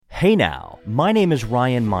Hey now, my name is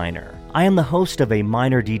Ryan Miner. I am the host of a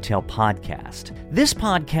Minor Detail podcast. This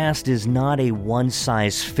podcast is not a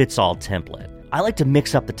one-size-fits-all template. I like to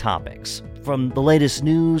mix up the topics, from the latest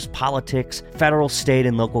news, politics, federal, state,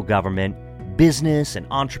 and local government, business, and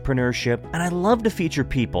entrepreneurship, and I love to feature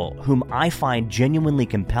people whom I find genuinely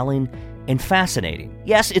compelling and fascinating.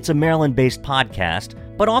 Yes, it's a Maryland-based podcast,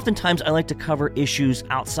 but oftentimes I like to cover issues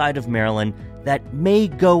outside of Maryland that may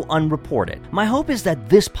go unreported. My hope is that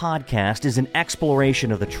this podcast is an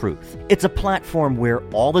exploration of the truth. It's a platform where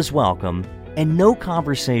all is welcome and no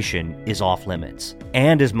conversation is off limits.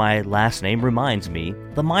 And as my last name reminds me,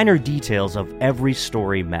 the minor details of every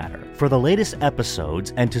story matter. For the latest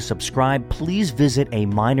episodes and to subscribe, please visit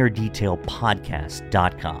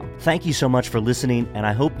aminordetailpodcast.com. Thank you so much for listening, and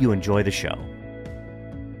I hope you enjoy the show.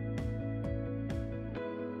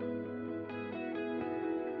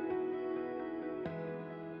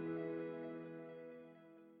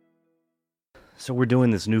 So we're doing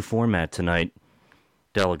this new format tonight,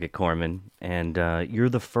 Delegate Korman, and you're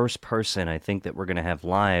the first person I think that we're going to have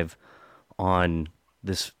live on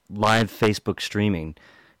this live Facebook streaming.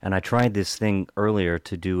 And I tried this thing earlier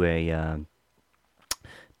to do a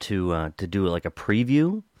to do like a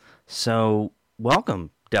preview. So welcome,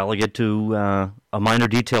 Delegate, to a Minor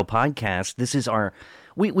Detail podcast. This is our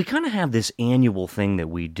we kind of have this annual thing that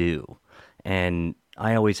we do, and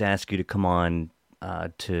I always ask you to come on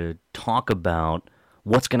to talk about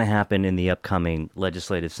what's going to happen in the upcoming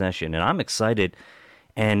legislative session. And I'm excited.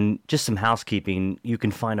 And just some housekeeping, you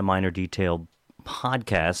can find a Minor Detail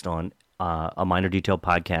podcast on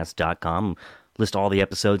aminordetailpodcast.com, list all the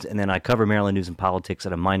episodes, and then I cover Maryland news and politics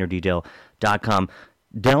at aminordetail.com.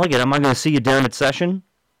 Delegate, am I going to see you down at session?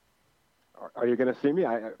 Are you going to see me?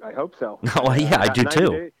 I hope so. Oh, yeah, I do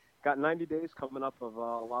too. Got 90 days coming up of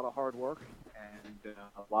a lot of hard work and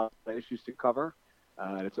a lot of issues to cover.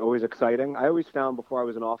 It's always exciting. I always found before I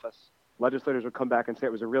was in office, legislators would come back and say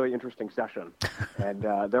it was a really interesting session. And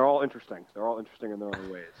they're all interesting. They're all interesting in their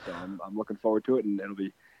own ways. So I'm looking forward to it, and it'll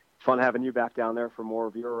be fun having you back down there for more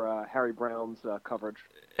of your Harry Brown's coverage.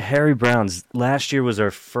 Harry Brown's, last year was our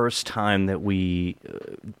first time that we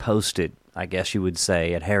posted, I guess you would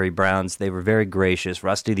say, at Harry Brown's. They were very gracious.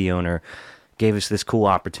 Rusty, the owner, gave us this cool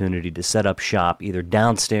opportunity to set up shop either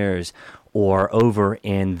downstairs or over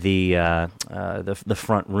in the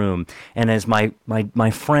front room. And as my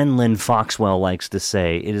friend Lynn Foxwell likes to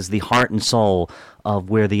say, it is the heart and soul of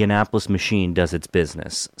where the Annapolis machine does its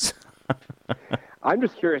business. I'm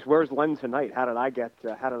just curious, where's Len tonight? How did I get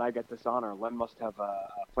this honor? Len must have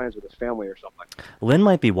plans with his family or something. Len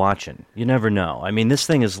might be watching. You never know. I mean, this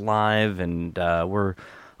thing is live, and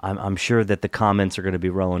I'm sure that the comments are going to be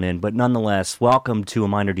rolling in, but nonetheless, welcome to a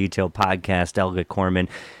Minor Detail podcast, Delegate Korman.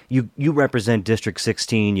 You represent District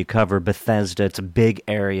 16. You cover Bethesda. It's a big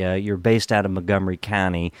area. You're based out of Montgomery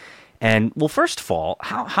County. And, well, first of all,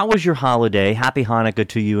 how was your holiday? Happy Hanukkah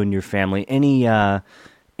to you and your family. Any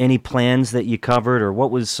plans that you covered, or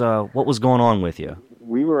what was going on with you?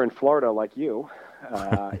 We were in Florida like you,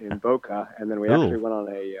 in Boca, and then we actually went on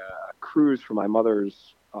a cruise for my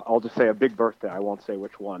mother's, I'll just say a big birthday. I won't say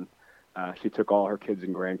which one. She took all her kids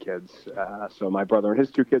and grandkids. So my brother and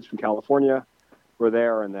his two kids from California were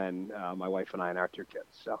there, and then my wife and I and our two kids.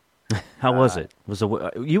 So, how was it?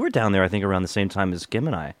 You were down there, I think, around the same time as Kim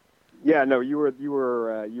and I. Yeah, no, you were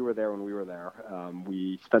there when we were there.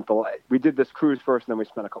 We did this cruise first, and then we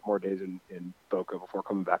spent a couple more days in Boca before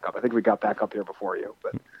coming back up. I think we got back up here before you,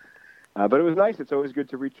 but it was nice. It's always good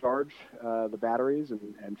to recharge the batteries,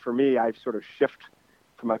 and for me, I sort of shift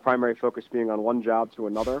from my primary focus being on one job to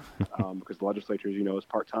another, because the legislature, as you know, is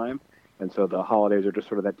part-time. And so the holidays are just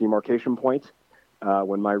sort of that demarcation point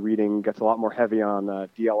when my reading gets a lot more heavy on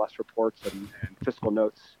DLS reports and fiscal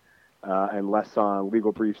notes and less on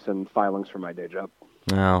legal briefs and filings for my day job.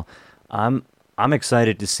 Well, I'm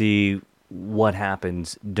excited to see what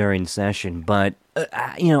happens during session. But,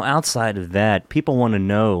 outside of that, people want to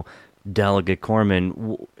know, Delegate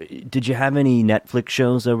Korman, did you have any Netflix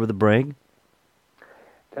shows over the break?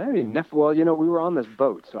 Well, we were on this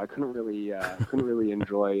boat, so I couldn't really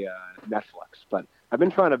enjoy Netflix. But I've been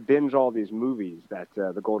trying to binge all these movies that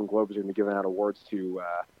the Golden Globes are going to be giving out awards to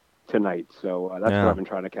tonight. So that's what I've been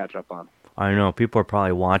trying to catch up on. I know people are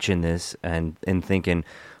probably watching this and thinking,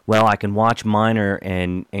 well, I can watch Miner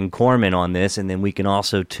and Korman on this, and then we can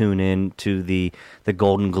also tune in to the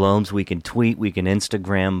Golden Globes. We can tweet, we can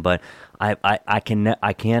Instagram, but I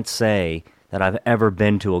can't say that I've ever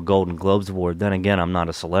been to a Golden Globes award. Then again, I'm not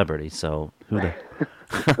a celebrity, so who the...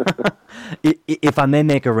 If I may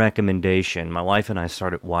make a recommendation, my wife and I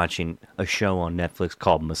started watching a show on Netflix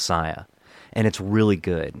called Messiah. and it's really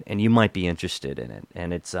good, and you might be interested in it,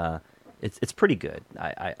 and it's pretty good.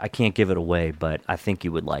 I can't give it away, but I think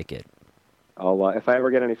you would like it. If I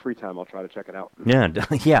ever get any free time, I'll try to check it out. Yeah,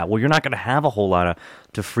 yeah. Well, you're not going to have a whole lot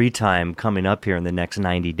of free time coming up here in the next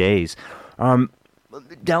 90 days.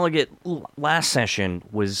 Delegate, last session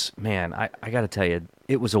was, man, I got to tell you,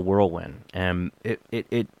 it was a whirlwind.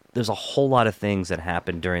 There's a whole lot of things that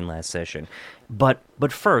happened during last session. But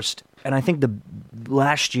first, and I think the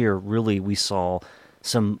last year, really, we saw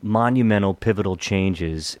some monumental, pivotal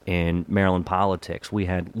changes in Maryland politics. We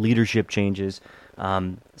had leadership changes.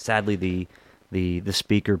 Sadly, the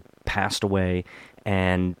speaker passed away,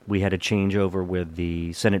 and we had a changeover with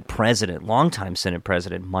the Senate president, longtime Senate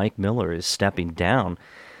president, Mike Miller, is stepping down.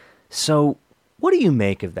 So what do you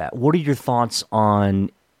make of that? What are your thoughts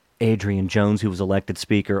on Adrian Jones, who was elected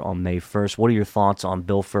speaker on May 1st? What are your thoughts on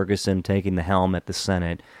Bill Ferguson taking the helm at the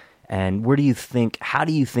Senate? And how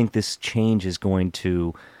do you think this change is going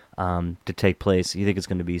to take place? Do you think it's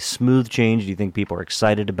going to be a smooth change? Do you think people are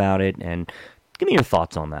excited about it? And give me your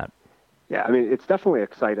thoughts on that. Yeah, I mean, it's definitely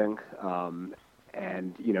exciting.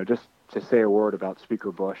 And, just to say a word about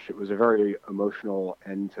Speaker Bush, it was a very emotional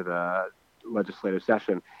end to the legislative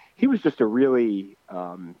session. He was just a really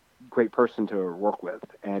great person to work with.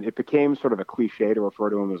 And it became sort of a cliche to refer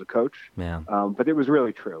to him as a coach. Yeah. But it was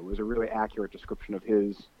really true. It was a really accurate description of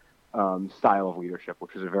his style of leadership,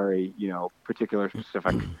 which is a very, particular,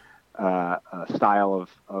 specific style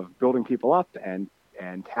of building people up and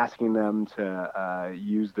tasking them to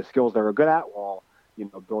use the skills they were good at while,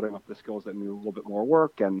 building up the skills that need a little bit more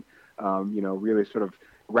work and, really sort of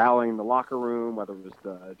rallying the locker room, whether it was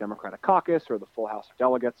the Democratic caucus or the full House of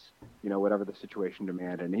Delegates, whatever the situation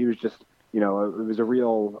demanded. And he was just, it was a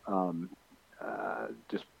real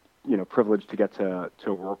privilege to get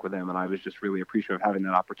to work with him. And I was just really appreciative of having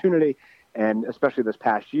that opportunity. And especially this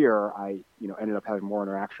past year, I, ended up having more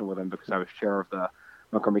interaction with him because I was chair of the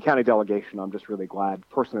Montgomery County delegation. I'm just really glad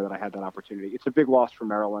personally that I had that opportunity. It's a big loss for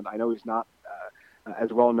Maryland. I know he's not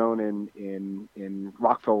as well known in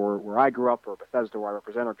Rockville, where I grew up, or Bethesda, where I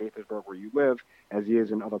represent, or Gaithersburg, where you live, as he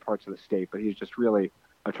is in other parts of the state. But he's just really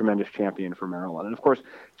a tremendous champion for Maryland. And of course,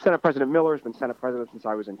 Senate President Miller has been Senate President since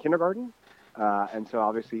I was in kindergarten. And so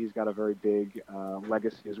obviously he's got a very big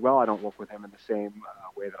legacy as well. I don't work with him in the same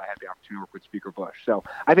way that I had the opportunity to work with Speaker Bush. So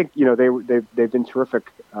I think, they've been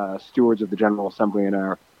terrific stewards of the General Assembly in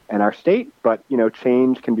our state. But,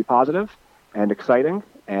 change can be positive and exciting.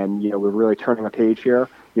 And, we're really turning a page here.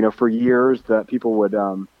 For years, the people would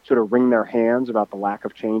sort of wring their hands about the lack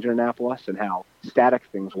of change in Annapolis and how static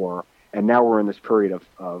things were. And now we're in this period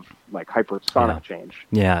of like hypersonic change.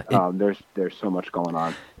 Yeah. There's so much going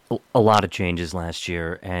on. A lot of changes last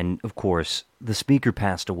year, and of course, the speaker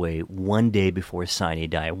passed away one day before sine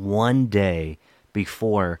die, one day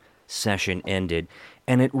before session ended,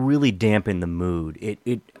 and it really dampened the mood.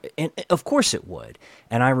 And of course it would.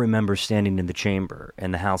 And I remember standing in the chamber,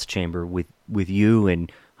 in the House chamber, with you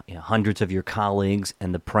and hundreds of your colleagues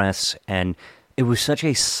and the press, and it was such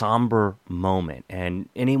a somber moment. And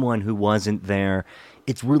anyone who wasn't there,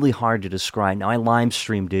 it's really hard to describe. Now, I live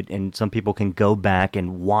streamed it, and some people can go back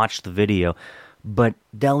and watch the video. But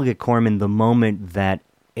Delegate Korman, the moment that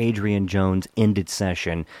Adrian Jones ended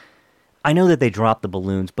session, I know that they dropped the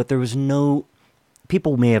balloons, but there was no...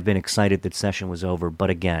 People may have been excited that session was over, but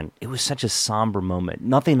again, it was such a somber moment.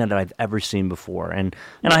 Nothing that I've ever seen before. And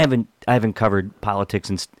I haven't covered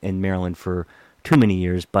politics in Maryland for too many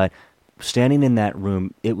years, but standing in that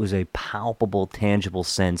room, it was a palpable, tangible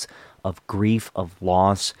sense of grief, of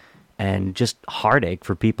loss, and just heartache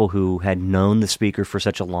for people who had known the speaker for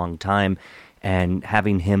such a long time, and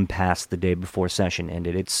having him pass the day before session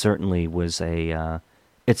ended. It certainly was a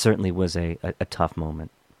tough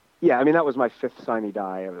moment. Yeah, I mean, that was my fifth sine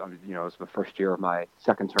die. It was the first year of my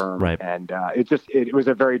second term, right. And it was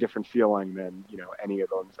a very different feeling than any of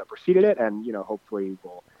those that preceded it, and hopefully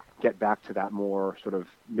we'll get back to that more sort of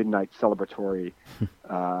midnight celebratory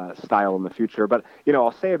style in the future. But,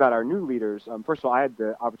 I'll say about our new leaders, first of all, I had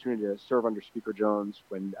the opportunity to serve under Speaker Jones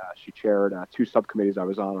when she chaired two subcommittees I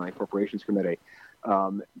was on the Appropriations Committee.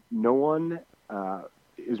 No one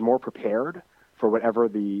is more prepared for whatever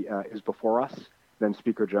is before us than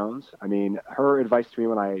Speaker Jones. I mean, her advice to me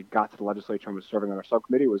when I got to the legislature and was serving on our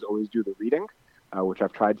subcommittee was always do the reading, which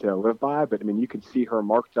I've tried to live by. But, I mean, you could see her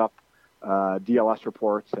marked up DLS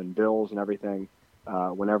reports and bills and everything.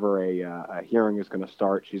 Whenever a hearing is going to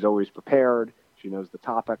start, she's always prepared. She knows the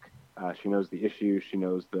topic. She knows the issue. She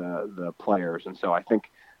knows the players. And so I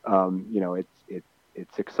think,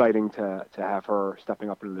 it's exciting to have her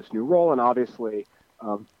stepping up into this new role. And obviously,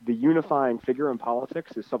 the unifying figure in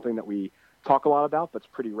politics is something that we talk a lot about, but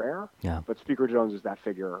it's pretty rare. Yeah. But Speaker Jones is that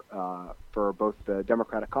figure for both the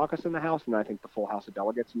Democratic caucus in the House and I think the full House of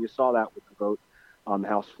Delegates. And you saw that with the vote on the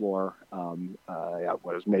House floor, what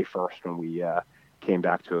was May 1st when we came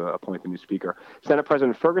back to appoint the new Speaker. Senate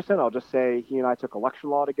President Ferguson, I'll just say he and I took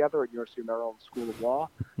election law together at University of Maryland School of Law.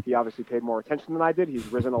 He obviously paid more attention than I did. He's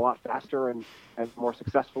risen a lot faster and more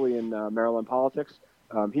successfully in Maryland politics.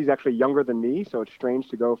 He's actually younger than me, so it's strange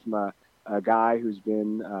to go from a guy who's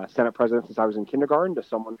been Senate President since I was in kindergarten to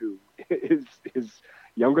someone who is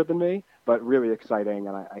younger than me, but really exciting.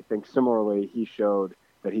 And I think similarly he showed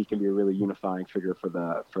that he can be a really unifying figure for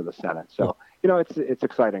the Senate. So, it's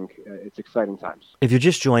exciting. It's exciting times. If you're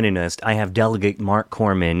just joining us, I have Delegate Marc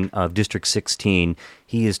Korman of District 16.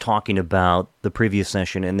 He is talking about the previous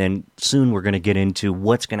session, and then soon we're going to get into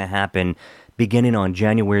what's going to happen beginning on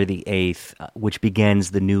January the 8th, which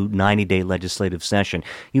begins the new 90-day legislative session.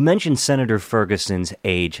 You mentioned Senator Ferguson's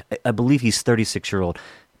age. I believe he's 36-year-old.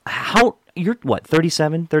 You're what,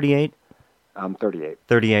 37, 38? I'm 38.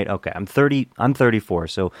 38, okay. I'm 34,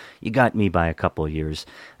 so you got me by a couple of years.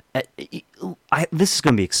 This is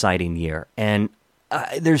going to be an exciting year, and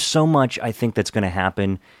there's so much I think that's going to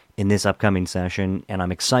happen in this upcoming session, and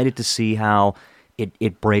I'm excited to see how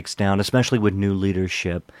it breaks down, especially with new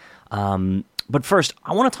leadership. But first,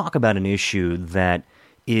 I want to talk about an issue that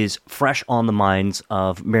is fresh on the minds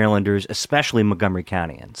of Marylanders, especially Montgomery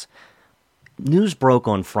Countyans. News broke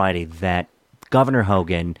on Friday that Governor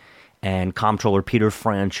Hogan and Comptroller Peter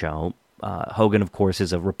Franchot, Hogan, of course,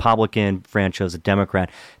 is a Republican, Franchot is a Democrat,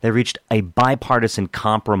 they reached a bipartisan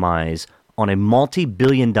compromise on a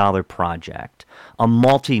multi-billion-dollar project,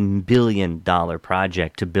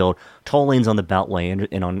 to build toll lanes on the Beltway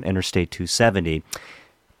and on Interstate 270.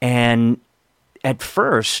 And at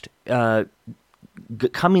first,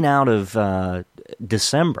 coming out of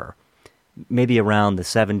December, maybe around the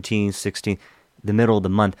 17th, 16th, the middle of the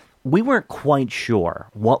month, we weren't quite sure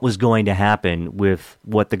what was going to happen with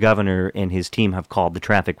what the governor and his team have called the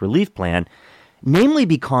traffic relief plan, namely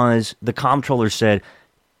because the comptroller said,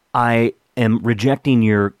 I am rejecting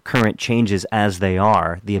your current changes as they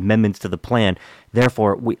are, the amendments to the plan.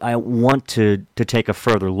 Therefore, I want to take a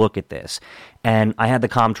further look at this. And I had the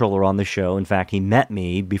comptroller on the show. In fact, he met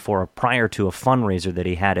me prior to a fundraiser that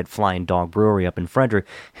he had at Flying Dog Brewery up in Frederick,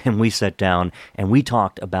 and we sat down and we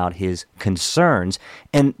talked about his concerns.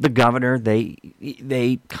 And the governor, I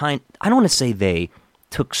don't want to say they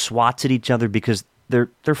took swats at each other because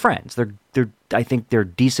they're friends. I think they're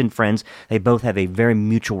decent friends. They both have a very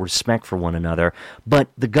mutual respect for one another. But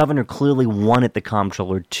the governor clearly wanted the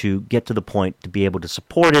comptroller to get to the point to be able to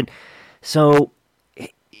support it. So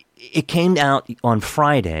it came out on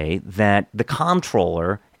Friday that the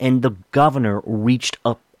comptroller and the governor reached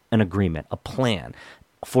up an agreement, a plan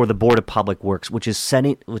for the Board of Public Works, which is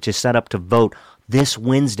set up to vote this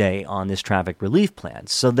Wednesday on this traffic relief plan.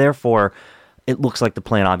 So therefore, it looks like the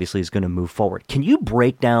plan obviously is going to move forward. Can you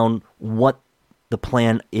break down what the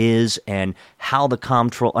plan is and how the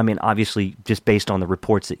comptroller, obviously just based on the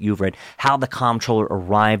reports that you've read, how the comptroller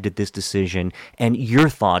arrived at this decision and your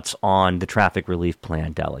thoughts on the traffic relief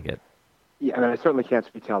plan, Delegate? Yeah, I certainly can't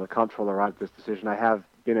speak to how the comptroller arrived at this decision. I have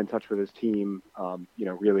been in touch with his team,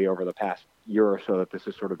 really over the past year or so that this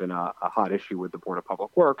has sort of been a hot issue with the Board of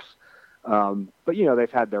Public Works. But,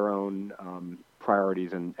 they've had their own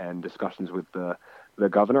priorities and discussions with the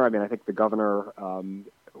governor. I think the governor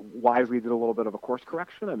wisely did a little bit of a course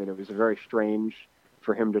correction. It was very strange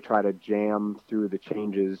for him to try to jam through the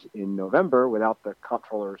changes in November without the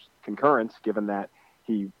comptroller's concurrence, given that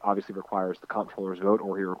he obviously requires the comptroller's vote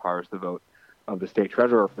or he requires the vote of the state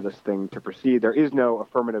treasurer for this thing to proceed. There is no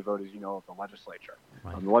affirmative vote, as you know, of the legislature.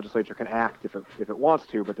 Right. The legislature can act if it wants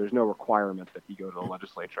to, but there's no requirement that he go to the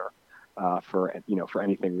legislature for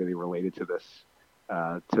anything really related to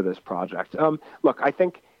this project. Look, I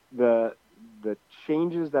think the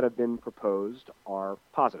changes that have been proposed are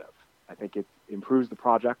positive. I think it improves the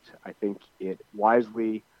project. I think it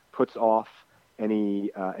wisely puts off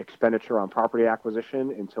any expenditure on property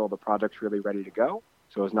acquisition until the project's really ready to go,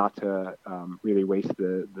 so as not to really waste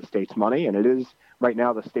the state's money. And it is right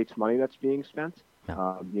now the state's money that's being spent.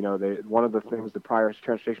 One of the things the prior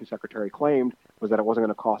transportation secretary claimed was that it wasn't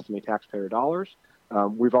going to cost any taxpayer dollars.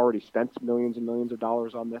 We've already spent millions and millions of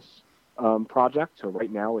dollars on this project, so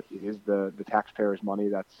right now it is the taxpayers' money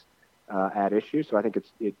that's at issue. So I think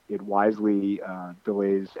it wisely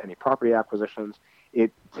delays any property acquisitions.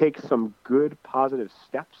 It takes some good positive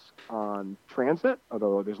steps on transit,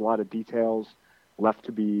 although there's a lot of details left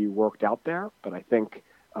to be worked out there. But I think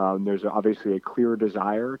there's obviously a clear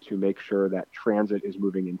desire to make sure that transit is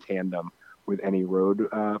moving in tandem any road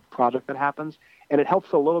project that happens. And it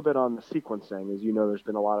helps a little bit on the sequencing. As you know, there's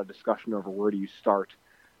been a lot of discussion over where do you start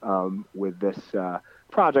with this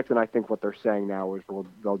project. And I think what they're saying now is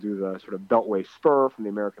they'll do the sort of Beltway spur from the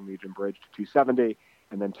American Legion Bridge to 270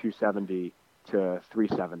 and then 270 to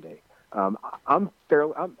 370.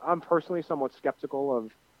 I'm personally somewhat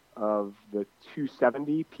skeptical of the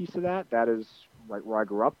 270 piece of that. That is right where I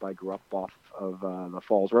grew up. I grew up off of the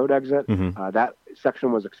Falls Road exit. Mm-hmm. That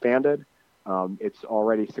section was expanded. It's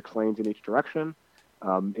already 6 lanes in each direction.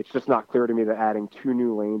 It's just not clear to me that adding 2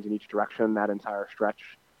 new lanes in each direction, that entire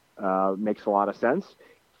stretch, makes a lot of sense.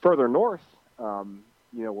 Further north,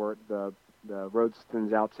 where the road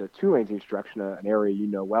thins out to 2 lanes in each direction, an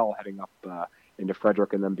area well, heading up into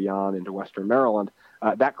Frederick and then beyond into Western Maryland,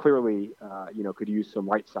 that clearly, could use some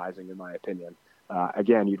right sizing, in my opinion.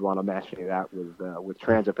 Again, you'd want to match any of that with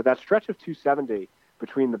transit, but that stretch of 270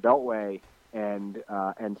 between the Beltway and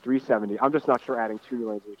 370, I'm just not sure adding 2 new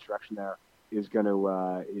lanes in each direction there is going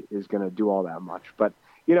to do all that much. But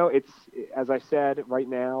it's, as I said, right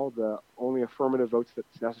now the only affirmative votes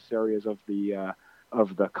that's necessary is of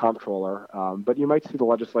the comptroller. But you might see the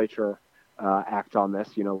legislature act on this.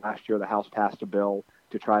 Last year the House passed a bill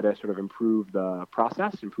to try to sort of improve the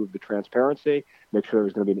process, improve the transparency, make sure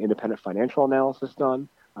there's going to be an independent financial analysis done,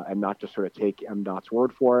 and not just sort of take MDOT's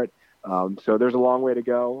word for it. So there's a long way to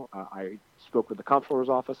go. I spoke with the comptroller's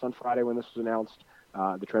office on Friday when this was announced.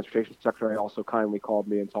 The transportation secretary also kindly called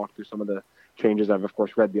me and talked through some of the changes. I've, of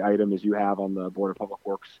course, read the item, as you have, on the Board of Public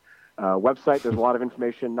Works website. There's a lot of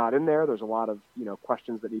information not in there. There's a lot of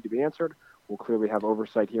questions that need to be answered. We'll clearly have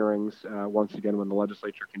oversight hearings once again when the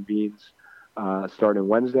legislature convenes starting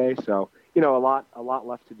Wednesday. So, a lot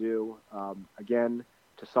left to do. Again,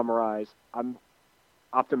 to summarize, I'm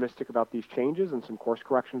optimistic about these changes and some course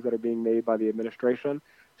corrections that are being made by the administration.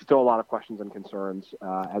 Still a lot of questions and concerns,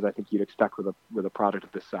 as I think you'd expect with a project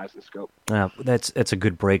of this size and scope. That's a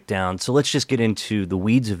good breakdown. So let's just get into the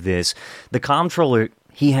weeds of this. The comptroller,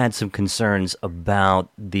 he had some concerns about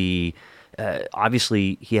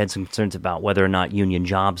obviously he had some concerns about whether or not union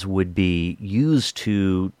jobs would be used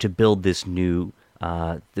to build this new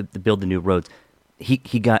build the new roads.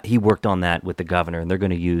 He worked on that with the governor, and they're going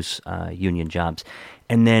to use union jobs.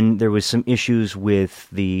 And then there was some issues with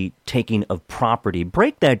the taking of property.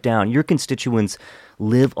 Break that down. Your constituents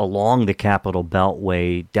live along the Capitol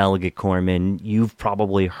Beltway, Delegate Korman. You've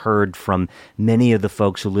probably heard from many of the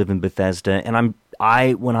folks who live in Bethesda. And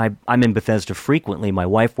I'm in Bethesda frequently. My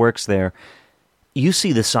wife works there. You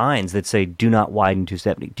see the signs that say "Do not widen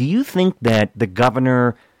 270." Do you think that the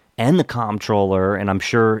governor and the comptroller, and I'm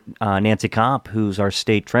sure Nancy Kopp, who's our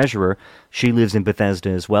state treasurer, she lives in Bethesda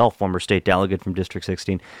as well, former state delegate from District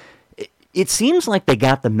 16. It seems like they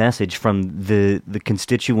got the message from the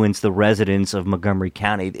constituents, the residents of Montgomery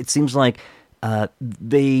County. It seems like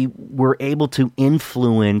they were able to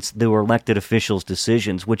influence the elected officials'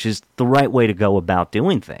 decisions, which is the right way to go about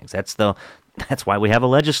doing things. That's why we have a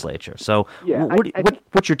legislature. So yeah,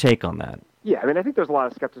 what's your take on that? Yeah, I think there's a lot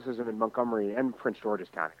of skepticism in Montgomery and Prince George's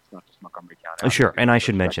County. It's not just Montgomery County. Sure, and I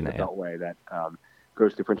should mention that. Beltway that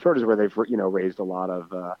goes through Prince George's, where they've raised a lot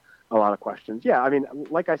of questions. Yeah,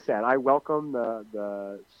 like I said, I welcome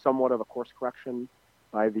the somewhat of a course correction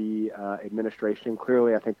by the administration.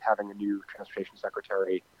 Clearly, I think having a new transportation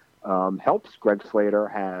secretary helps. Greg Slater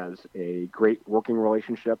has a great working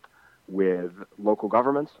relationship with local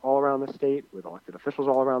governments all around the state, with elected officials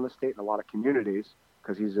all around the state, and a lot of communities,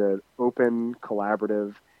 because he's an open,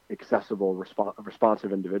 collaborative, accessible,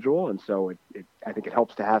 responsive individual. And so I think it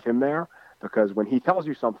helps to have him there, because when he tells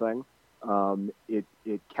you something, it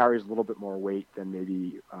carries a little bit more weight than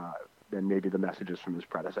maybe the messages from his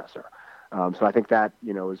predecessor. So I think that,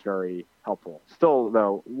 is very helpful. Still,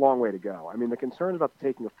 though, long way to go. The concerns about the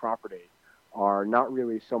taking of property are not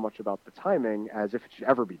really so much about the timing as if it should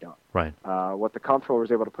ever be done. Right. What the comptroller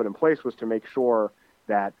was able to put in place was to make sure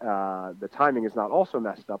that the timing is not also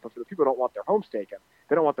messed up. But for the people who don't want their homes taken,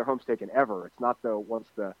 they don't want their homes taken ever. It's not though once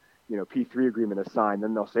the P3 agreement is signed,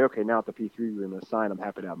 then they'll say, okay, now that the P3 agreement is signed, I'm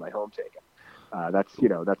happy to have my home taken.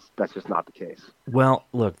 That's just not the case. Well,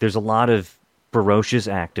 look, there's a lot of ferocious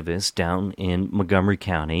activists down in Montgomery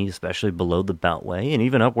County, especially below the Beltway, and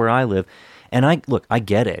even up where I live. And I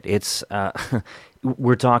get it. It's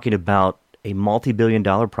we're talking about a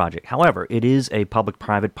multi-billion-dollar project. However, it is a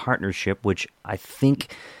public-private partnership, which I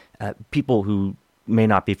think people who may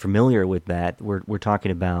not be familiar with that, we're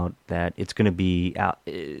talking about that it's going to be out.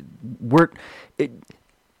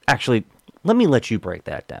 Actually, let me let you break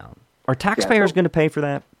that down. Are taxpayers going to pay for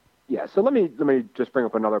that? Yeah, so let me just bring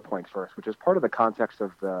up another point first, which is part of the context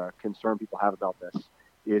of the concern people have about this,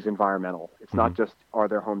 is environmental. It's not just, are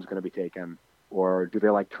their homes going to be taken, or do they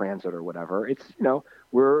like transit or whatever. It's,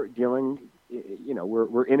 we're dealing,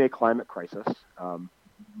 we're in a climate crisis.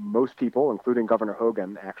 Most people, including Governor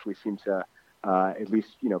Hogan, actually seem to at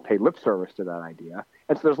least, pay lip service to that idea.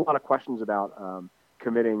 And so there's a lot of questions about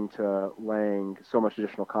committing to laying so much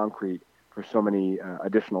additional concrete for so many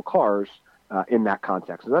additional cars in that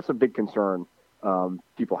context. So that's a big concern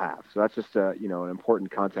people have. So that's just an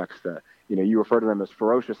important context that, you refer to them as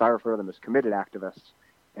ferocious. I refer to them as committed activists.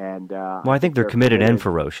 And well, I think they're committed and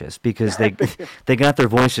ferocious because they got their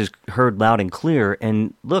voices heard loud and clear.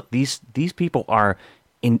 And look, these people are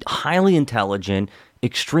highly intelligent,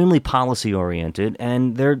 extremely policy oriented,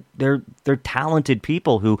 and they're talented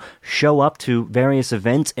people who show up to various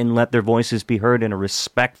events and let their voices be heard in a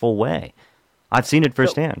respectful way. I've seen it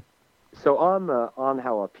firsthand. So on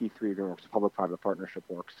how a P3 agreement works, public-private partnership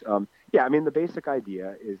works, the basic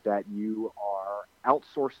idea is that you are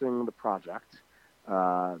outsourcing the project,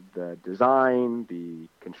 the design, the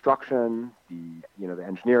construction, the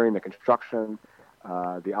engineering, the construction,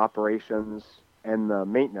 the operations, and the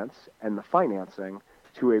maintenance and the financing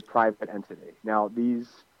to a private entity. Now, these,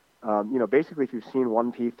 basically, if you've seen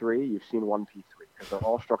one P3, you've seen one P3 because they're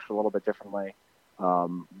all structured a little bit differently.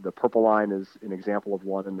 The Purple Line is an example of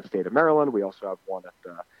one in the state of Maryland. We also have one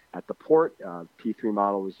at the port. P3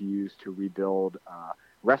 model was used to rebuild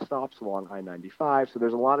rest stops along I-95. So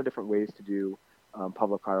there's a lot of different ways to do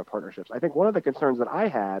public-private partnerships. I think one of the concerns that I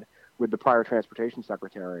had with the prior transportation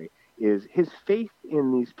secretary is his faith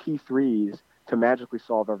in these P3s to magically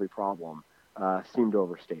solve every problem seemed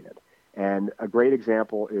overstated. And a great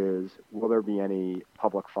example is, will there be any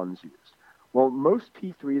public funds used? Well, most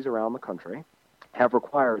P3s around the country have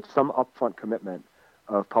required some upfront commitment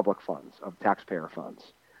of public funds, of taxpayer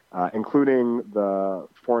funds, including the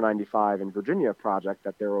 495 in Virginia project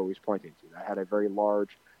that they're always pointing to. That had a very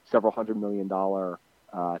large, several $100 million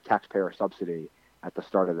taxpayer subsidy at the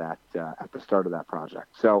start of that project.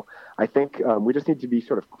 So I think we just need to be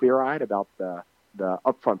sort of clear-eyed about the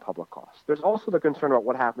upfront public costs. There's also the concern about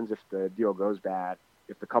what happens if the deal goes bad,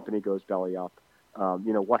 if the company goes belly up.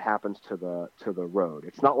 What happens to the road?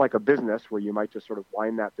 It's not like a business where you might just sort of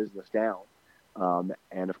wind that business down.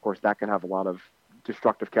 And of course, that can have a lot of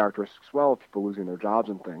destructive characteristics as well, people losing their jobs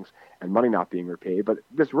and things, and money not being repaid. But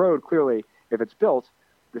this road, clearly, if it's built,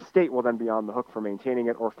 the state will then be on the hook for maintaining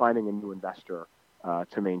it or finding a new investor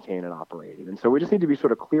to maintain and operate it. And so we just need to be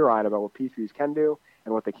sort of clear-eyed about what P3s can do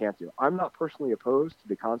and what they can't do. I'm not personally opposed to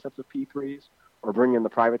the concepts of P3s or bringing in the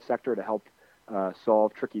private sector to help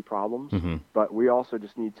solve tricky problems, but we also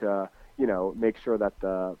just need to, make sure that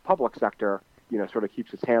the public sector, sort of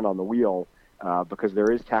keeps its hand on the wheel because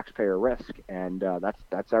there is taxpayer risk, and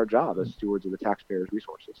that's our job as stewards of the taxpayers'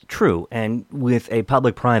 resources. True, and with a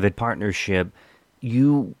public-private partnership,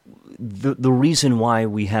 the reason why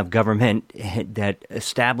we have government that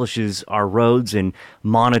establishes our roads and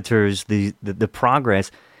monitors the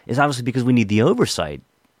progress is obviously because we need the oversight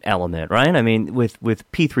element, right? I mean, with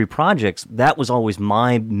P3 projects, that was always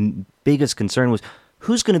my biggest concern was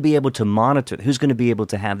who's going to be able to monitor, who's going to be able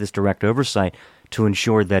to have this direct oversight to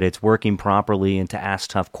ensure that it's working properly and to ask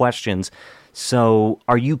tough questions. So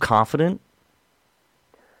are you confident?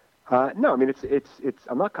 No, I mean, it's.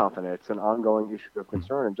 I'm not confident. It's an ongoing issue of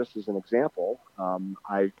concern. And just as an example, I'm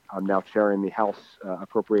now chairing the House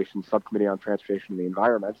Appropriations Subcommittee on Transportation and the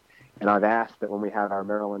Environment, and I've asked that when we have our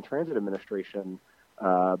Maryland Transit Administration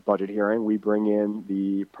budget hearing, we bring in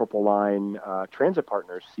the Purple Line Transit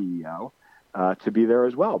Partners CEO to be there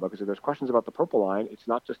as well, because if there's questions about the Purple Line, it's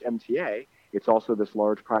not just MTA, it's also this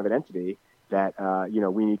large private entity that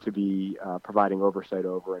we need to be providing oversight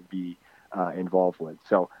over and be involved with.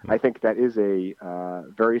 So I think that is a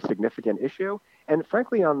very significant issue. And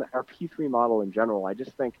frankly, on our P3 model in general, I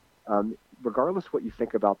just think, regardless what you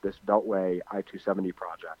think about this Beltway I-270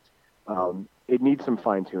 project, it needs some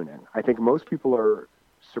fine-tuning. I think most people are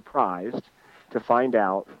surprised to find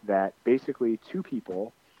out that basically two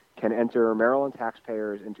people can enter Maryland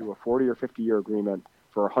taxpayers into a 40 or 50-year agreement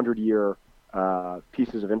for 100-year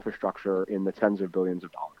pieces of infrastructure in the tens of billions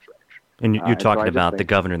of dollars range. And you're talking about the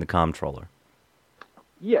governor and the comptroller.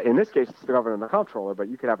 Yeah, in this case, it's the governor and the comptroller, but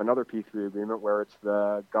you could have another P3 agreement where it's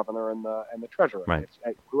the governor and the treasurer. Right.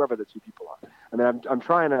 It's whoever the two people are. I mean, I'm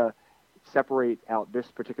trying to separate out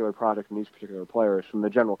this particular project and these particular players from the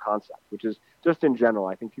general concept, which is just in general,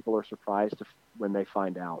 I think people are surprised when they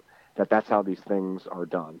find out that that's how these things are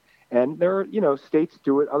done. And there are, states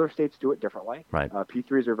do it, other states do it differently. Right.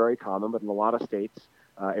 P3s are very common, but in a lot of states,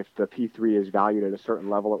 if the P3 is valued at a certain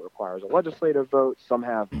level, it requires a legislative vote. Some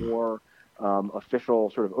have more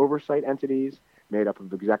official sort of oversight entities made up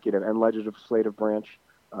of the executive and legislative branch.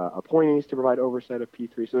 appointees to provide oversight of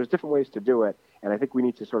P3. So there's different ways to do it, and I think we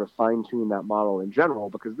need to sort of fine-tune that model in general,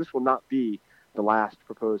 because this will not be the last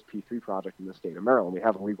proposed P3 project in the state of Maryland. We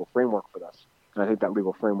have a legal framework for this, and I think that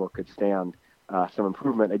legal framework could stand some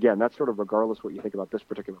improvement. Again, that's sort of regardless what you think about this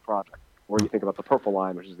particular project, or you think about the Purple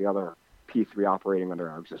Line, which is the other P3 operating under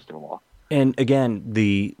our existing law. And again,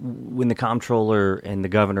 when the comptroller and the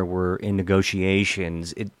governor were in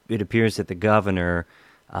negotiations, it appears that the governor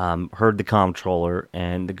heard the comptroller,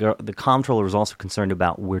 and the comptroller was also concerned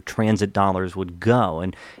about where transit dollars would go.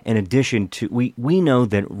 And in addition to, we know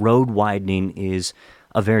that road widening is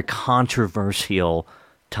a very controversial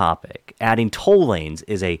topic. Adding toll lanes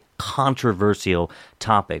is a controversial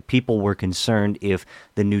topic. People were concerned if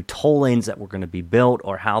the new toll lanes that were going to be built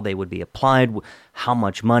or how they would be applied, how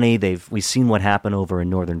much money. We've seen what happened over in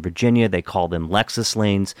Northern Virginia. They call them Lexus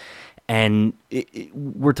lanes. And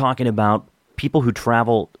we're talking about people who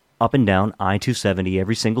travel up and down I-270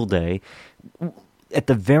 every single day. At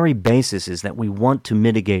the very basis is that we want to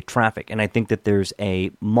mitigate traffic, and I think that there's a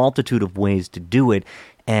multitude of ways to do it.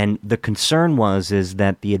 And the concern is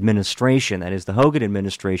that the administration, that is the Hogan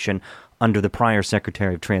administration, under the prior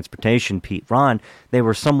Secretary of Transportation, Pete Ron, they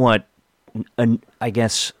were somewhat, I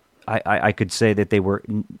guess I could say that they were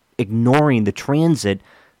ignoring the transit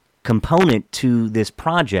component to this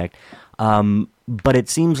project. But it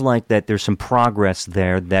seems like that there's some progress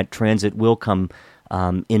there, that transit will come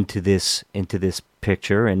into this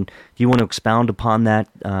picture. And do you want to expound upon that,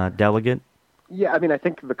 Delegate? Yeah, I mean, I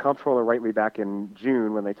think the comptroller rightly back in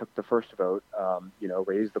June when they took the first vote,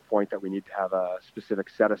 raised the point that we need to have a specific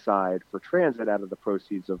set aside for transit out of the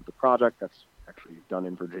proceeds of the project. That's actually done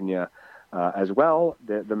in Virginia as well.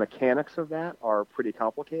 The mechanics of that are pretty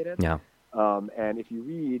complicated. Yeah. And if you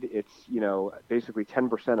read, it's, basically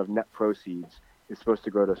 10% of net proceeds is supposed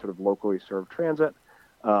to go to sort of locally served transit.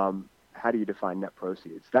 How do you define net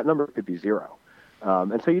proceeds? That number could be zero.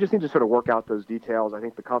 And so you just need to sort of work out those details. I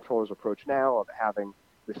think the comptroller's approach now of having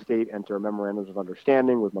the state enter memorandums of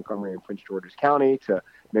understanding with Montgomery and Prince George's County to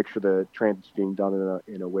make sure the transit's being done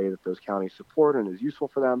in a way that those counties support and is useful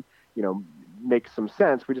for them, makes some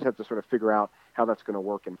sense. We just have to sort of figure out how that's going to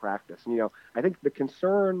work in practice. And, I think the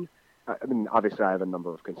concern, obviously I have a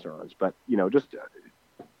number of concerns, but, just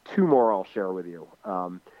two more I'll share with you.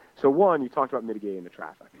 So one, you talked about mitigating the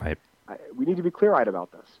traffic. Right. We need to be clear-eyed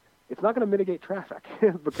about this. It's not going to mitigate traffic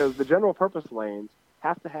because the general purpose lanes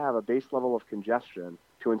have to have a base level of congestion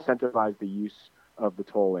to incentivize the use of the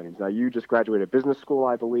toll lanes. Now, you just graduated business school,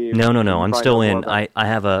 I believe. No. I'm still in. I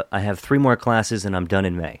have 3 more classes, and I'm done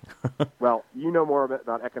in May. Well, you know more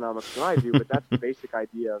about economics than I do, but that's the basic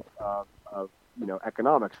idea of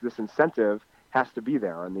economics. This incentive has to be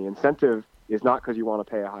there, and the incentive is not because you want to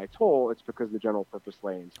pay a high toll. It's because the general purpose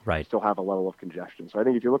lanes still have a level of congestion. So I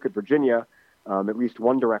think if you look at Virginia, at least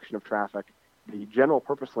one direction of traffic, the general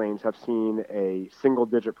purpose lanes have seen a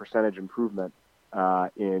single-digit percentage improvement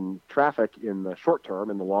in traffic in the short term.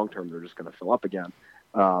 In the long term, they're just going to fill up again.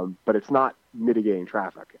 But it's not mitigating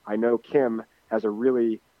traffic. I know Kim has a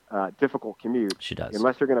really difficult commute. She does.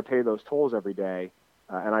 Unless you're going to pay those tolls every day.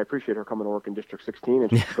 And I appreciate her coming to work in District 16,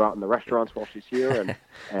 and she can go out in the restaurants while she's here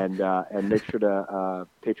and make sure to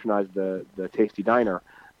patronize the Tasty Diner.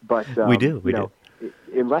 But we do.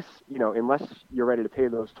 Unless you're ready to pay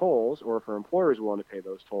those tolls, or if her employer is willing to pay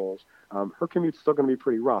those tolls, her commute's still going to be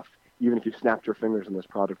pretty rough, even if you snapped your fingers and this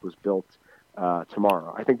project was built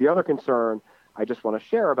tomorrow. I think the other concern I just want to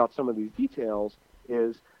share about some of these details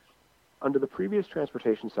is under the previous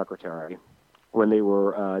transportation secretary, when they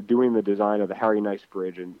were doing the design of the Harry Nice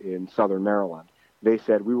Bridge in southern Maryland, they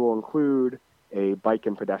said, we will include a bike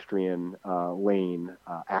and pedestrian lane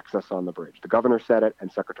access on the bridge. The governor said it, and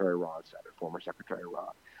Secretary Rod said it, former Secretary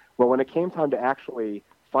Rod. Well, when it came time to actually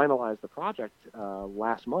finalize the project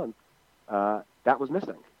last month, that was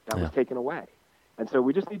missing. That was taken away. And so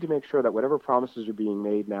we just need to make sure that whatever promises are being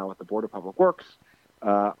made now at the Board of Public Works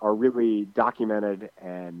are really documented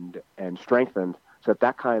and strengthened, so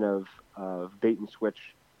that kind of bait and switch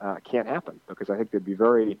can't happen, because I think it'd be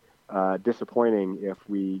very disappointing if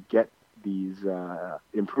we get these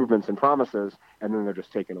improvements and promises and then they're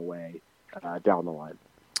just taken away down the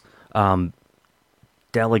line.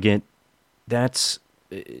 Delegate, that's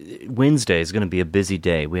Wednesday is going to be a busy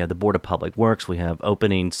day. We have the Board of Public Works. We have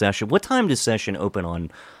opening session. What time does session open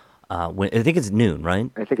on? I think it's noon, right?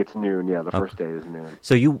 I think it's noon. Yeah, the first day is noon.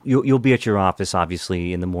 So you'll be at your office,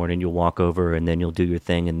 obviously, in the morning. You'll walk over, and then you'll do your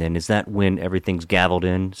thing. And then is that when everything's gavelled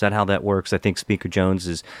in? Is that how that works? I think Speaker Jones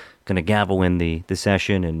is going to gavel in the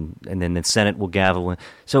session, and then the Senate will gavel in.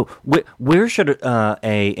 So where should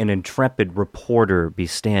an intrepid reporter be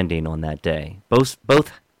standing on that day?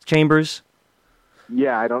 Both chambers?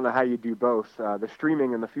 Yeah, I don't know how you do both. The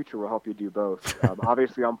streaming in the future will help you do both.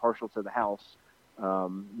 Obviously, I'm partial to the House.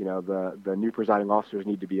 The new presiding officers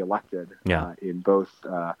need to be elected in both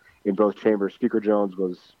chambers. Speaker Jones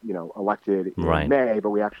was, elected in May, but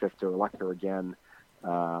we actually have to elect her again,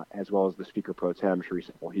 as well as the Speaker Pro Tem,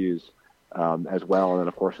 Teresa Hughes, as well. And then,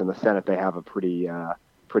 of course, in the Senate, they have a pretty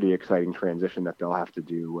exciting transition that they'll have to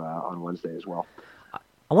do on Wednesday as well.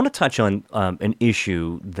 I want to touch on an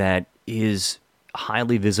issue that is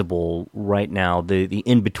highly visible right now, the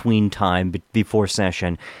in-between time before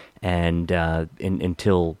session and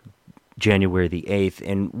until January the 8th.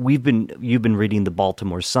 And you've been reading the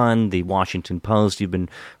Baltimore Sun, the Washington Post, you've been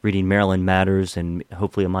reading Maryland Matters, and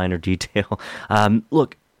hopefully a minor detail.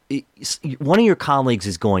 Look, one of your colleagues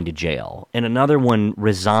is going to jail, and another one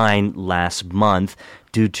resigned last month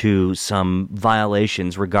due to some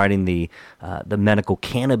violations regarding the Medical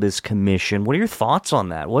Cannabis Commission. What are your thoughts on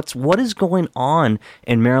that? What is going on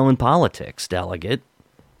in Maryland politics, Delegate?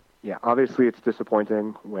 Yeah, obviously it's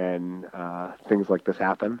disappointing when things like this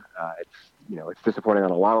happen. It's disappointing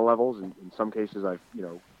on a lot of levels. In some cases, I've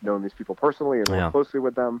known these people personally and worked closely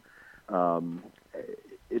with them.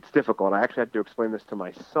 It's difficult. I actually had to explain this to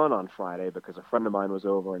my son on Friday because a friend of mine was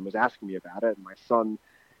over and was asking me about it. And my son,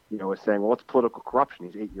 was saying, well, what's political corruption?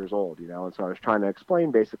 He's 8 years old, And so I was trying to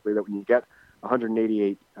explain basically that when you get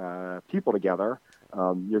 188 people together,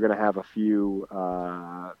 you're going to have a few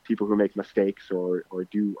people who make mistakes or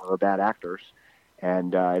are bad actors.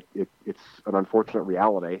 And it's an unfortunate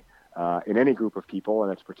reality in any group of people.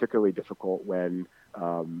 And it's particularly difficult when,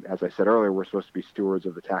 as I said earlier, we're supposed to be stewards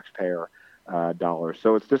of the taxpayer dollars.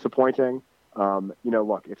 So it's disappointing.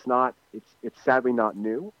 Look, it's sadly not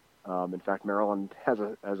new. In fact, Maryland has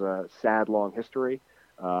a sad, long history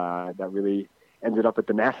that really ended up at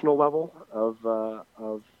the national level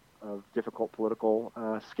of difficult political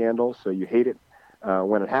scandals. So you hate it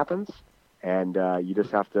when it happens, and you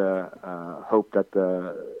just have to hope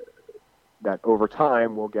that over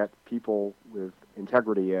time we'll get people with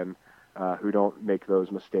integrity in who don't make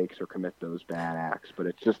those mistakes or commit those bad acts.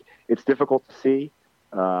 But it's difficult to see,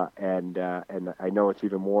 and I know it's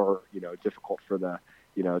even more difficult for the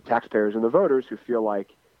taxpayers and the voters who feel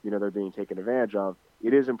like they're being taken advantage of.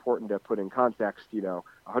 It is important to put in context.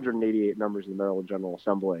 188 members of the Maryland General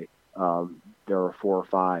Assembly. There are 4 or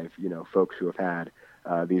 5 folks who have had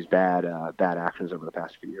these bad actions over the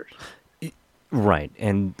past few years. Right,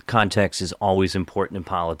 and context is always important in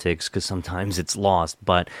politics because sometimes it's lost.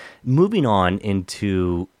 But moving on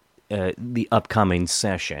into the upcoming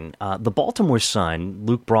session, the Baltimore Sun,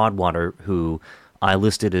 Luke Broadwater, who I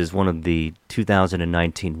listed as one of the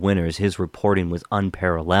 2019 winners, his reporting was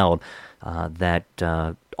unparalleled, that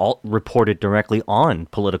all reported directly on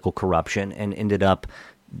political corruption and ended up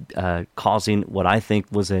causing what I think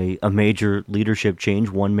was a major leadership change.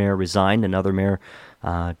 One mayor resigned, another mayor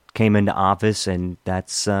came into office, and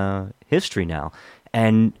that's history now.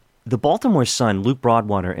 And the Baltimore Sun, Luke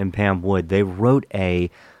Broadwater and Pam Wood, they wrote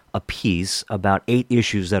a piece about 8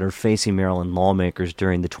 issues that are facing Maryland lawmakers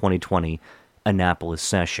during the 2020 Annapolis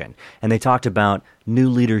session. And they talked about new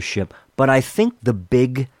leadership, but I think the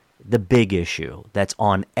big issue that's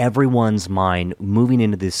on everyone's mind moving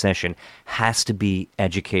into this session has to be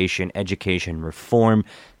education reform,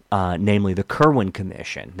 namely the Korman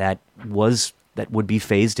Commission that would be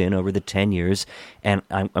phased in over the 10 years, and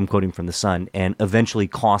I'm quoting from the Sun, and eventually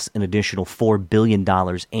cost an additional $4 billion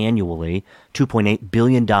annually, $2.8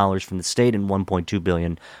 billion from the state and $1.2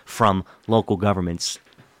 billion from local governments.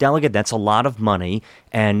 Delegate, that's a lot of money,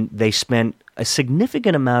 and they spent a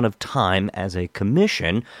significant amount of time as a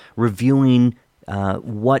commission reviewing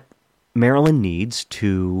what Maryland needs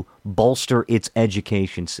to bolster its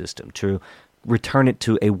education system, to return it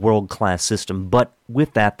to a world-class system. But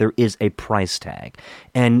with that, there is a price tag,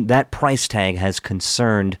 and that price tag has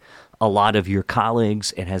concerned a lot of your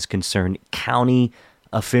colleagues. It has concerned county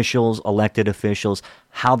officials, elected officials,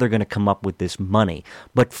 how they're going to come up with this money.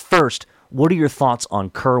 But first, what are your thoughts on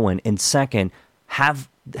Korman? And second, has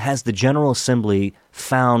the General Assembly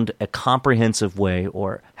found a comprehensive way,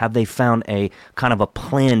 or have they found a kind of a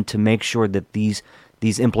plan to make sure that these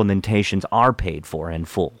implementations are paid for in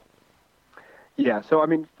full? Yeah. So, I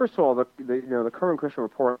mean, first of all, the Korman Commission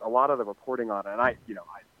report, a lot of the reporting on it,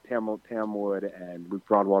 and Pam Wood and Luke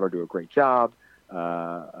Broadwater do a great job.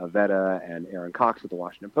 Avetta and Aaron Cox at the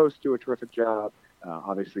Washington Post do a terrific job.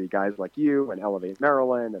 Obviously, guys like you and Elevate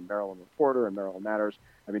Maryland and Maryland Reporter and Maryland Matters.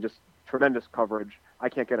 I mean, just tremendous coverage. I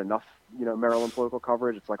can't get enough, Maryland political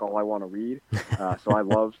coverage. It's like all I want to read. So I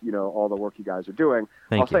love, all the work you guys are doing.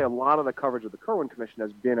 I'll say a lot of the coverage of the Korman Commission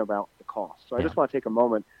has been about the cost. So I just want to take a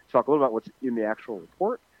moment to talk a little about what's in the actual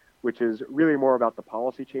report. which is really more about the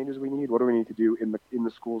policy changes we need. What do we need to do in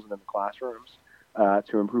the schools and in the classrooms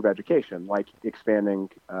to improve education, like expanding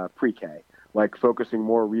pre-K, like focusing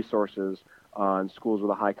more resources on schools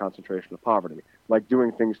with a high concentration of poverty, like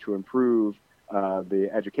doing things to improve the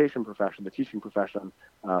education profession, the teaching profession,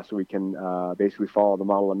 so we can basically follow the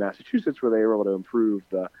model in Massachusetts where they were able to improve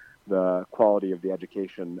the quality of the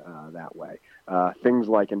education that way. Things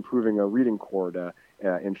like improving a reading core to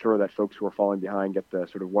ensure that folks who are falling behind get the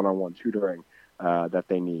sort of one-on-one tutoring that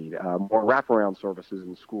they need. More wraparound services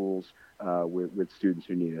in schools with students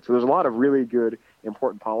who need it. So there's a lot of really good,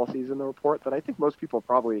 important policies in the report that I think most people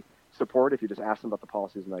probably support if you just ask them about the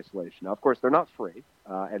policies in isolation. Now, of course, they're not free.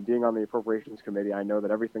 And being on the Appropriations Committee, I know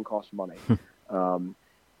that everything costs money.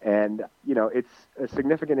 And, it's a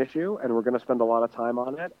significant issue, and we're going to spend a lot of time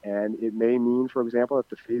on it. And it may mean, for example, that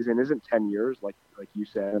the phase-in isn't 10 years, like you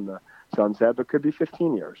said and the Sun said, but could be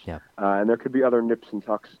 15 years. Yeah. And there could be other nips and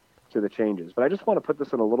tucks to the changes. But I just want to put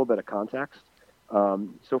this in a little bit of context.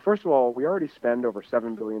 So first of all, we already spend over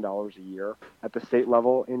 $7 billion a year at the state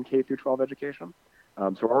level in K through 12 education.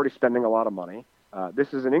 So we're already spending a lot of money.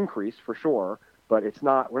 This is an increase for sure, but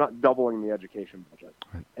we're not doubling the education budget.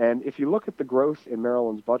 Right. And if you look at the growth in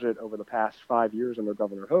Maryland's budget over the past 5 years under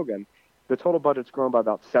Governor Hogan, the total budget's grown by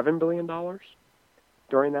about $7 billion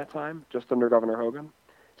during that time, just under Governor Hogan.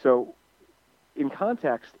 So in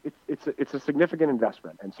context, it's a significant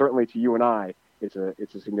investment, and certainly to you and I, it's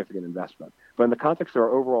a significant investment. But in the context of our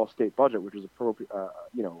overall state budget, which is approaching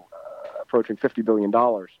 $50 billion,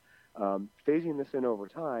 phasing this in over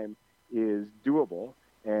time is doable.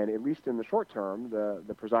 And at least in the short term,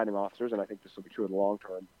 the presiding officers, and I think this will be true in the long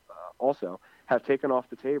term also, have taken off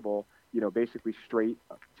the table, basically straight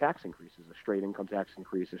tax increases, a straight income tax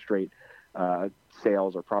increase, a straight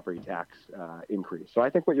sales or property tax increase. So I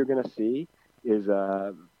think what you're going to see is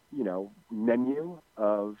a menu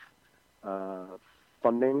of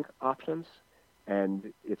funding options,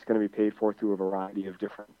 and it's going to be paid for through a variety of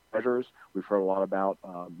different measures. We've heard a lot about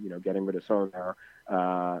getting rid of some of their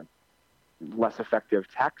less effective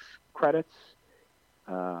tax credits,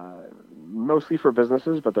 mostly for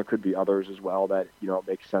businesses, but there could be others as well that it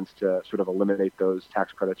makes sense to sort of eliminate those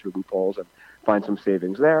tax credits or loopholes and find some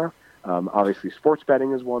savings there. Obviously, sports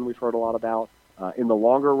betting is one we've heard a lot about. In the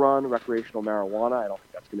longer run, recreational marijuana, I don't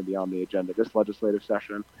think that's going to be on the agenda this legislative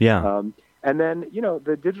session. Yeah. And then,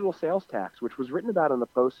 the digital sales tax, which was written about in the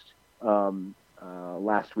Post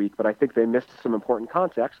last week, but I think they missed some important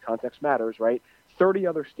context. Context matters, right? 30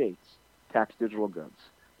 other states tax digital goods.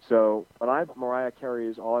 So when Mariah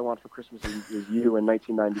Carey's "All I Want for Christmas Is You" in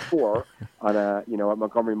 1994 on at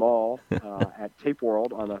Montgomery Mall at Tape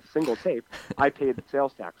World on a single tape, I paid the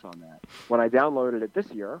sales tax on that. When I downloaded it this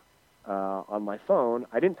year on my phone,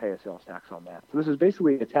 I didn't pay a sales tax on that. So this is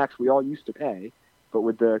basically a tax we all used to pay, but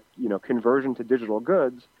with the conversion to digital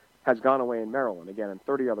goods has gone away in Maryland. Again, in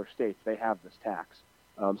 30 other states, they have this tax.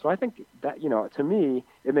 So I think that to me,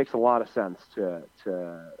 it makes a lot of sense to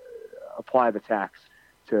apply the tax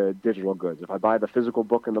to digital goods. If I buy the physical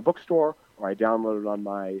book in the bookstore or I download it on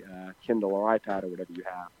my Kindle or iPad or whatever you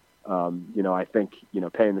have, I think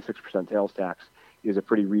paying the 6% sales tax is a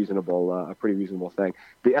pretty reasonable thing.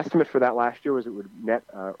 The estimate for that last year was it would net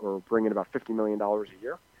or bring in about $50 million a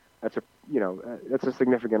year. That's a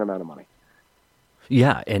significant amount of money.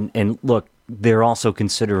 Yeah, and look, they're also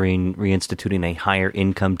considering reinstituting a higher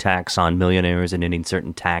income tax on millionaires and ending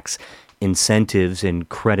certain tax incentives and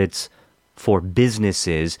credits for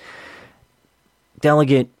businesses.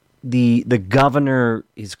 Delegate, the governor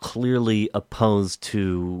is clearly opposed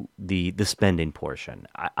to the spending portion.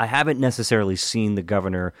 I haven't necessarily seen the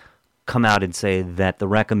governor come out and say that the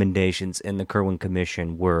recommendations in the Kirwan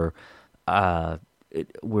Commission were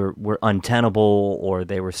untenable or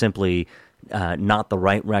they were simply not the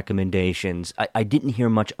right recommendations. I didn't hear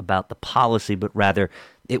much about the policy, but rather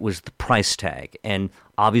it was the price tag, and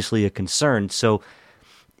obviously a concern. So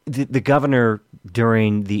the governor,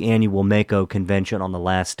 during the annual MACO convention on the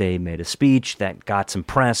last day, made a speech that got some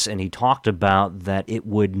press, and he talked about that it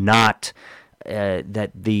would not,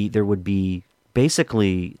 there would be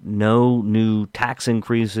basically no new tax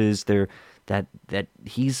increases there. That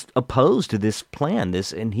he's opposed to this plan,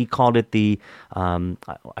 and he called it the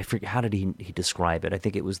I forget, how did he describe it? I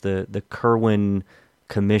think it was the Kirwan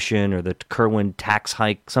Commission or the Kirwan tax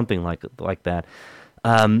hike, something like that.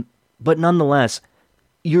 But nonetheless,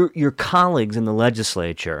 your colleagues in the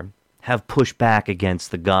legislature have pushed back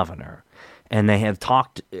against the governor, and they have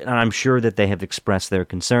talked, and I'm sure that they have expressed their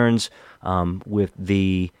concerns with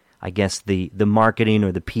the marketing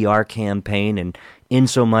or the PR campaign, and in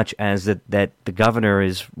so much as that the governor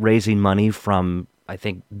is raising money from I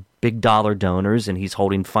think, big dollar donors, and he's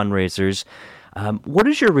holding fundraisers. What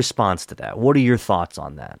is your response to that? What are your thoughts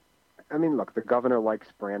on that? I mean, look, the governor likes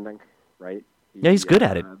branding, right? He's good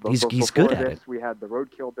at it. He's good at it. We had the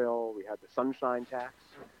roadkill bill. We had the sunshine tax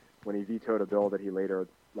when he vetoed a bill that he later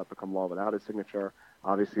let become law without his signature.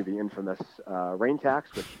 Obviously, the infamous rain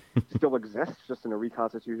tax, which still exists, just in a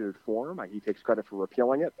reconstituted form. He takes credit for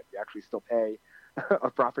repealing it, but you actually still pay a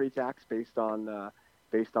property tax based on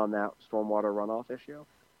that stormwater runoff issue.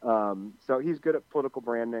 So he's good at political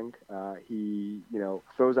branding. He,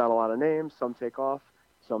 throws out a lot of names. Some take off,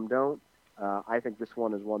 some don't. I think this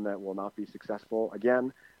one is one that will not be successful.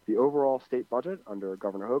 Again, the overall state budget under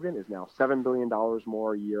Governor Hogan is now $7 billion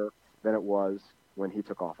more a year than it was when he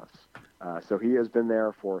took office. So he has been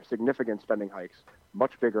there for significant spending hikes,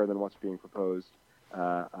 much bigger than what's being proposed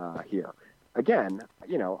here. Again,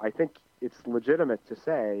 I think it's legitimate to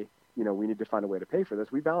say, we need to find a way to pay for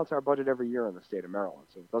this. We balance our budget every year in the state of Maryland,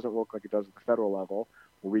 so it doesn't work like it does at the federal level,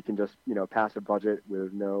 where we can just, pass a budget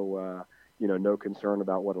with no concern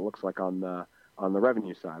about what it looks like on the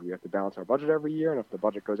revenue side. We have to balance our budget every year, and if the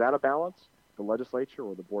budget goes out of balance, the legislature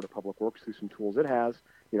or the Board of Public Works, through some tools it has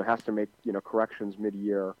to make, corrections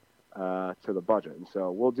mid-year to the budget. And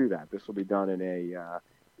so we'll do that. This will be done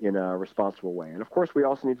in a responsible way. And of course, we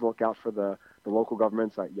also need to look out for the local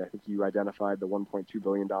governments. I think you identified the $1.2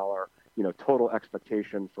 billion, total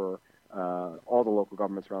expectation for all the local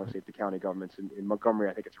governments around the state, the county governments. In Montgomery,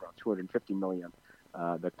 I think it's around $250 million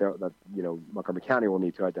that Montgomery County will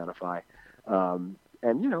need to identify.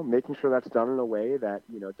 And making sure that's done in a way that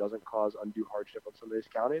doesn't cause undue hardship on some of these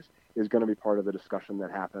counties is going to be part of the discussion that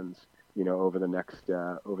happens over the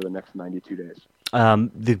next 92 days.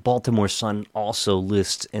 The Baltimore Sun also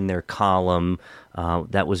lists in their column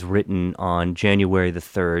that was written on January the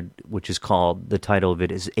 3rd, which is called, the title of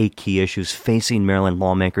it is 8 Key Issues Facing Maryland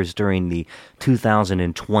Lawmakers During the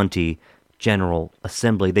 2020 General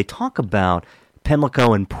Assembly. They talk about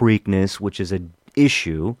Pimlico and Preakness, which is an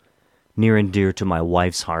issue near and dear to my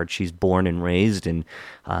wife's heart. She's born and raised and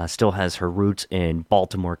still has her roots in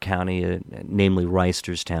Baltimore County, namely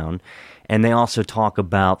Reisterstown. And they also talk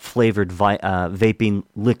about flavored vaping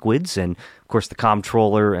liquids. And, of course, the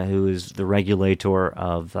comptroller, who is the regulator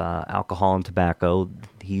of alcohol and tobacco,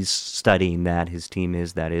 he's studying that. His team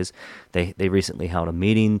is, that is. They recently held a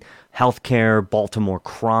meeting. Healthcare, Baltimore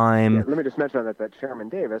crime. Yeah, let me just mention that Chairman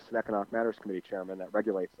Davis, the Economic Matters Committee chairman that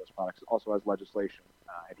regulates those products, also has legislation.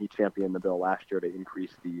 And he championed the bill last year to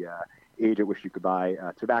increase the age at which you could buy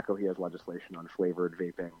tobacco. He has legislation on flavored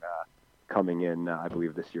vaping coming in, I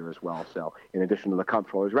believe, this year as well. So in addition to the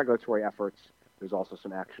comptroller's regulatory efforts, there's also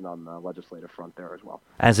some action on the legislative front there as well.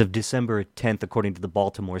 As of December 10th, according to the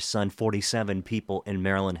Baltimore Sun, 47 people in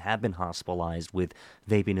Maryland have been hospitalized with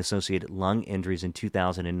vaping-associated lung injuries in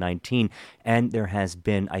 2019, and there has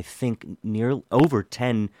been, I think, over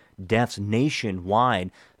 10 deaths nationwide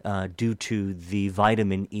due to the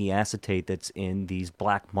vitamin E acetate that's in these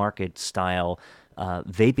black market style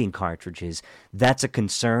vaping cartridges. That's a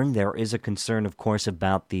concern. There is a concern, of course,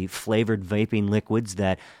 about the flavored vaping liquids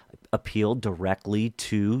that appeal directly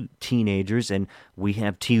to teenagers, and we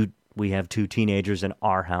have two teenagers in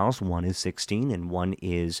our house. One is 16 and one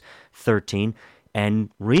is 13.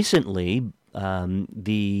 And recently,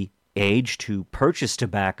 the age to purchase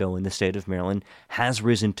tobacco in the state of Maryland has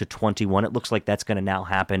risen to 21. It looks like that's going to now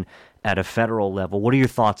happen at a federal level. What are your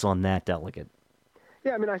thoughts on that, Delegate?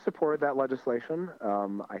 Yeah, I mean, I supported that legislation.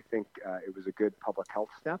 I think it was a good public health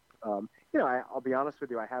step. I'll be honest with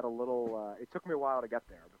you, I had a little, it took me a while to get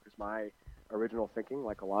there because my original thinking,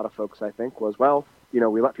 like a lot of folks, I think, was,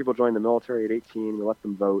 we let people join the military at 18, we let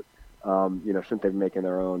them vote, shouldn't they be making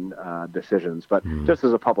their own decisions? But just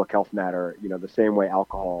as a public health matter, the same way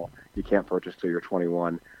alcohol you can't purchase till you're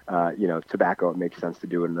 21, tobacco, it makes sense to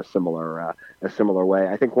do it in a similar way.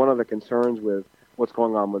 I think one of the concerns with what's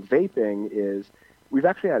going on with vaping is we've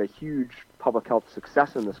actually had a huge public health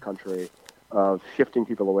success in this country of shifting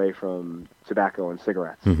people away from tobacco and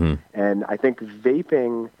cigarettes. Mm-hmm. And I think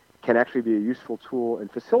vaping can actually be a useful tool in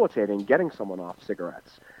facilitating getting someone off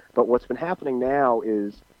cigarettes. But what's been happening now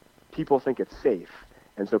is people think it's safe.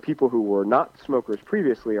 And so people who were not smokers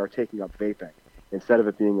previously are taking up vaping instead of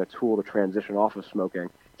it being a tool to transition off of smoking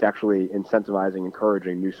to actually incentivizing,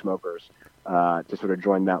 encouraging new smokers to sort of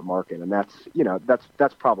join that market. And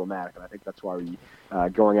that's problematic. And I think that's why we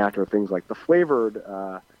going after things like the flavored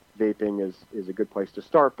vaping is a good place to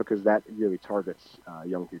start because that really targets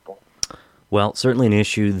young people. Well, certainly an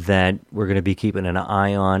issue that we're going to be keeping an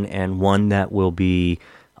eye on and one that will be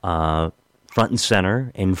front and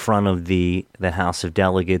center in front of the House of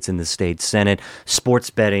Delegates in the state Senate. Sports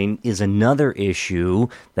betting is another issue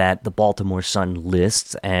that the Baltimore Sun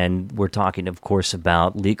lists, and we're talking, of course,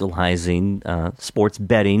 about legalizing sports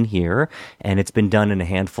betting here, and it's been done in a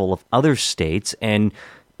handful of other states. And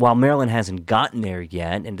while Maryland hasn't gotten there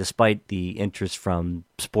yet, and despite the interest from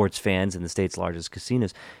sports fans in the state's largest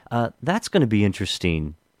casinos, that's going to be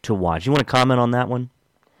interesting to watch. You want to comment on that one?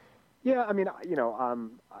 Yeah, I mean,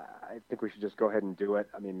 I think we should just go ahead and do it.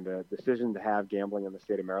 I mean, the decision to have gambling in the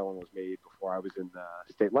state of Maryland was made before I was in the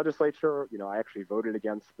state legislature. I actually voted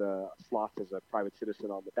against the slots as a private citizen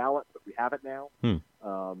on the ballot, but we have it now. And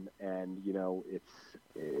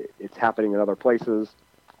it's happening in other places.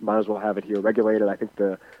 Might as well have it here regulated. I think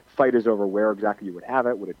the fight is over where exactly you would have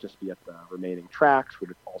it. Would it just be at the remaining tracks? Would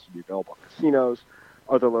it also be available at casinos,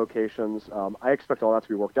 other locations? I expect all that to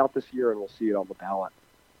be worked out this year, and we'll see it on the ballot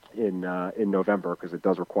in November, because it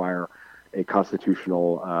does require a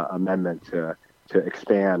constitutional amendment to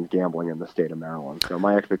expand gambling in the state of Maryland. So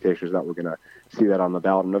my expectation is that we're going to see that on the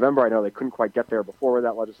ballot in November. I know they couldn't quite get there before with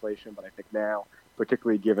that legislation, but I think now,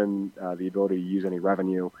 particularly given the ability to use any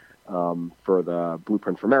revenue for the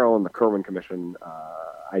Blueprint for Maryland, the Korman Commission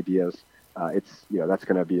ideas, that's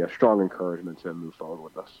going to be a strong encouragement to move forward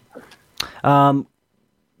with this.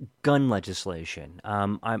 Gun legislation.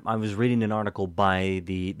 I was reading an article by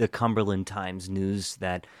the Cumberland Times News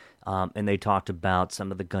that, and they talked about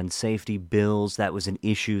some of the gun safety bills. That was an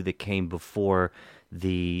issue that came before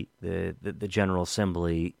the General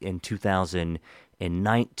Assembly in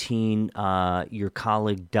 2019. Your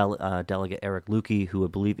colleague, Delegate Eric Lukey, who I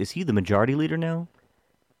believe, is he the majority leader now?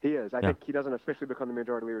 He is. I think he doesn't officially become the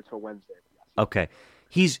majority leader until Wednesday. Yes. Okay.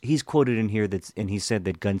 He's quoted in here and he said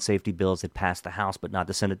that gun safety bills had passed the House but not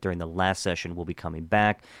the Senate during the last session will be coming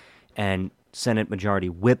back. And Senate Majority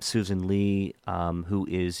Whip Susan Lee, who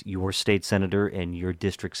is your state senator in your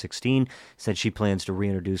District 16, said she plans to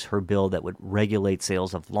reintroduce her bill that would regulate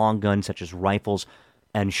sales of long guns such as rifles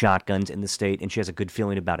and shotguns in the state, and she has a good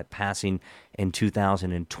feeling about it passing in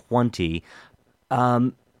 2020.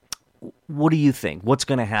 What do you think? What's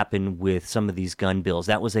going to happen with some of these gun bills?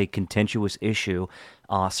 That was a contentious issue,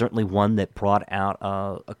 certainly one that brought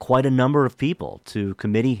out quite a number of people to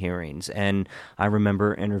committee hearings. And I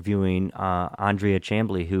remember interviewing Andrea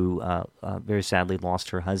Chambly, who very sadly lost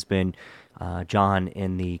her husband, John,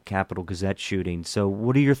 in the Capitol Gazette shooting. So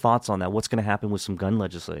what are your thoughts on that? What's going to happen with some gun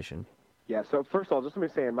legislation? Yeah, so first of all, just let me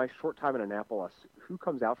say, in my short time in Annapolis, who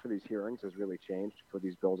comes out for these hearings has really changed, for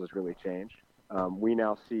these bills has really changed. We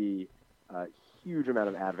now see a huge amount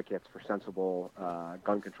of advocates for sensible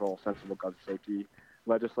gun control, sensible gun safety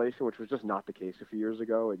legislation, which was just not the case a few years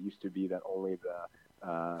ago. It used to be that only the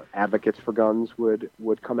advocates for guns would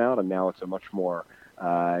come out, and now it's a much more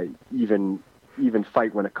even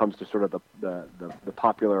fight when it comes to sort of the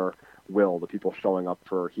popular will, the people showing up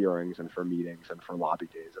for hearings and for meetings and for lobby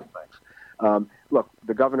days and things. Look,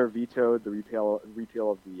 the governor vetoed the repeal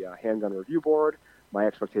of the Handgun Review Board. My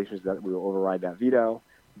expectation is that we will override that veto.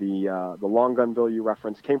 The long gun bill you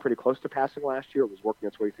referenced came pretty close to passing last year. It was working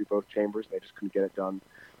its way through both chambers. They just couldn't get it done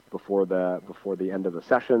before the end of the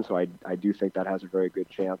session. So I do think that has a very good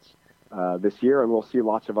chance this year, and we'll see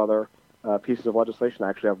lots of other pieces of legislation. I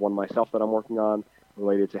actually have one myself that I'm working on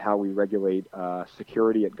related to how we regulate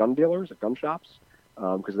security at gun dealers, at gun shops,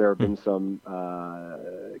 because there have been some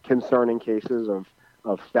concerning cases of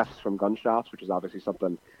thefts from gun shops, which is obviously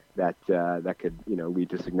something that could lead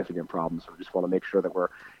to significant problems. So we just want to make sure that we're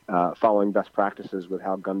following best practices with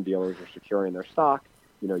how gun dealers are securing their stock,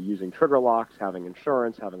 using trigger locks, having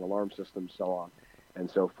insurance, having alarm systems, so on and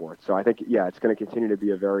so forth. So I think, it's going to continue to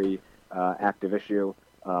be a very active issue.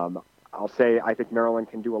 I'll say I think Maryland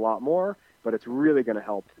can do a lot more, but it's really going to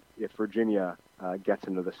help if Virginia gets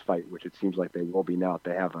into this fight, which it seems like they will be now that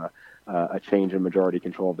they have a change in majority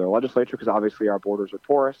control of their legislature, because obviously our borders are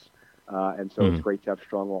porous. And so it's great to have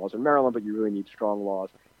strong laws in Maryland, but you really need strong laws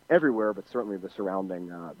everywhere, but certainly the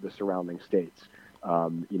surrounding states.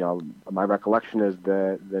 My recollection is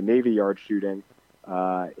the Navy Yard shooting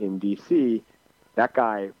in D.C., that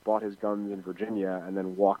guy bought his guns in Virginia and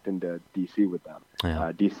then walked into D.C. with them.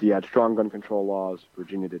 Yeah. D.C. had strong gun control laws.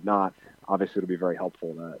 Virginia did not. Obviously, it'll be very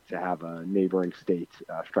helpful to have a neighboring state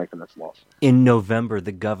strengthen its laws. In November,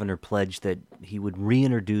 the governor pledged that he would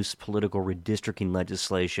reintroduce political redistricting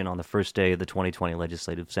legislation on the first day of the 2020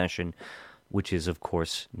 legislative session, which is, of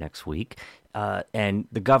course, next week. And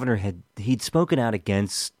the governor he'd spoken out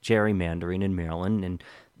against gerrymandering in Maryland, and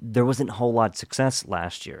there wasn't a whole lot of success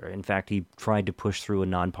last year. In fact, he tried to push through a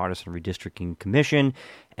nonpartisan redistricting commission,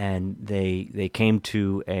 and they came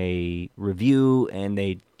to a review, and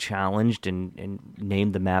they challenged and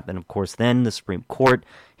named the map. And, of course, then the Supreme Court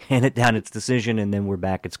handed down its decision, and then we're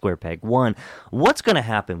back at square peg one. What's going to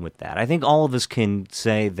happen with that? I think all of us can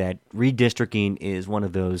say that redistricting is one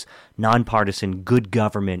of those nonpartisan good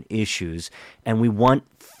government issues, and we want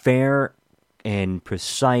fair and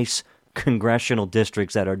precise congressional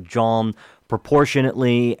districts that are drawn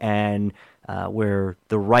proportionately and where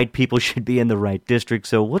the right people should be in the right district.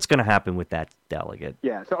 So what's going to happen with that, Delegate?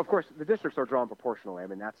 Yeah, so of course the districts are drawn proportionally. I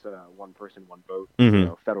mean, that's a one person, one vote,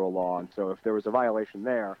 federal law. And so if there was a violation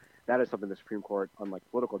there, that is something the Supreme Court, unlike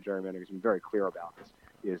political gerrymandering, has been very clear about. This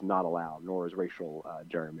is not allowed, nor is racial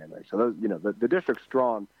gerrymandering. So those, the districts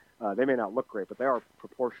drawn, they may not look great, but they are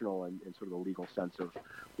proportional in sort of the legal sense of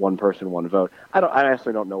one person, one vote. I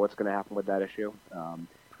honestly don't know what's going to happen with that issue.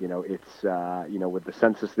 It's with the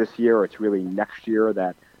census this year, it's really next year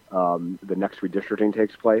that the next redistricting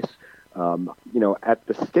takes place. At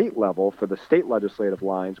the state level, for the state legislative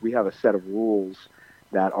lines, we have a set of rules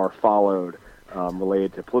that are followed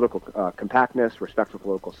related to political compactness, respect for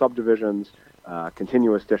political subdivisions,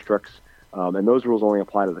 continuous districts. And those rules only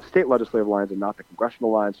apply to the state legislative lines and not the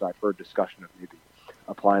congressional lines. So I've heard discussion of maybe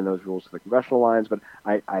applying those rules to the congressional lines, but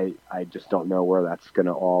I just don't know where that's going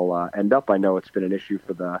to all end up. I know it's been an issue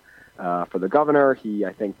for the governor.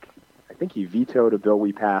 I think he vetoed a bill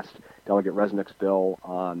we passed, Delegate Resnick's bill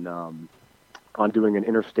on doing an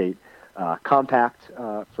interstate compact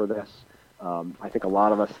for this. I think a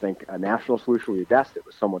lot of us think a national solution would be best. It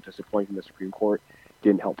was somewhat disappointing the Supreme Court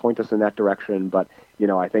didn't help point us in that direction. But,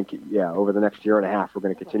 I think, over the next year and a half, we're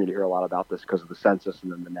going to continue to hear a lot about this because of the census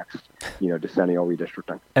and then the next, decennial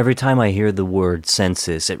redistricting. Every time I hear the word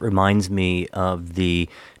census, it reminds me of the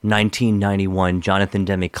 1991 Jonathan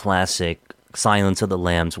Demme classic, Silence of the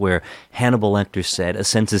Lambs, where Hannibal Lecter said, a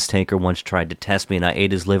census taker once tried to test me and I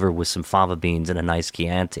ate his liver with some fava beans and a nice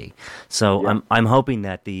Chianti. So yeah. I'm hoping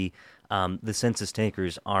that the census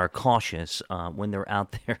takers are cautious when they're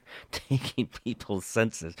out there taking people's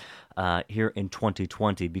census here in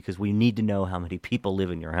 2020, because we need to know how many people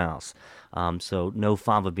live in your house. So no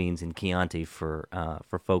fava beans and Chianti for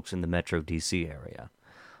folks in the Metro D.C. area.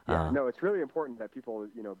 No, it's really important that people,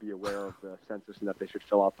 be aware of the census and that they should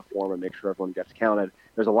fill out the form and make sure everyone gets counted.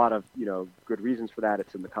 There's a lot of, good reasons for that.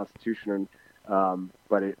 It's in the Constitution,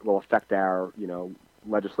 but it will affect our,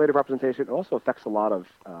 legislative representation. It also affects a lot of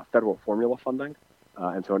federal formula funding,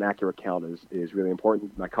 and so an accurate count is really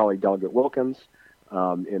important. My colleague Delegate Wilkins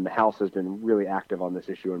in the House has been really active on this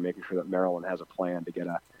issue and making sure that Maryland has a plan to get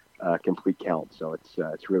a complete count. So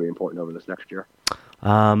it's really important over this next year.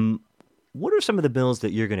 What are some of the bills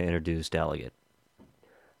that you're going to introduce, Delegate?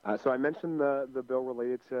 So I mentioned the bill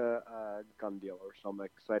related to gun dealers, so I'm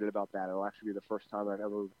excited about that. It'll actually be the first time I've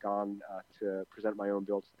ever gone to present my own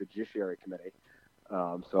bill to the Judiciary Committee.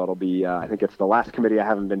 So it'll be, I think it's the last committee I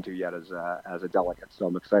haven't been to yet as a delegate, so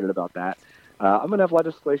I'm excited about that. I'm going to have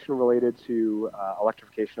legislation related to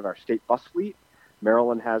electrification of our state bus fleet.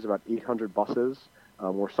 Maryland has about 800 buses.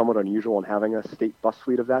 We're somewhat unusual in having a state bus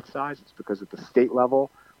fleet of that size. It's because at the state level,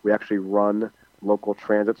 we actually run local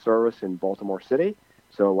transit service in Baltimore City.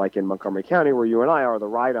 So like in Montgomery County, where you and I are, the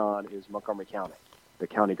ride-on is Montgomery County. The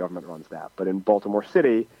county government runs that. But in Baltimore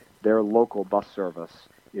City, their local bus service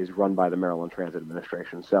is run by the Maryland Transit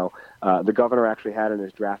Administration. So the governor actually had in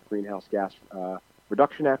his draft Greenhouse Gas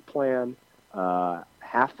Reduction Act plan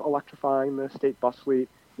half electrifying the state bus fleet.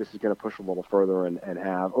 This is going to push a little further and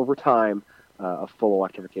have, over time, a full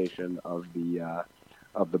electrification of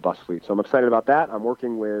the bus fleet. So I'm excited about that. I'm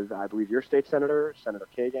working with, I believe, your state senator, Senator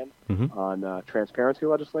Kagan, on transparency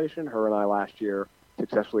legislation. Her and I last year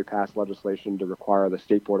successfully passed legislation to require the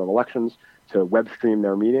State Board of Elections to web stream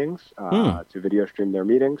their meetings, to video stream their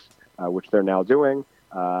meetings, which they're now doing.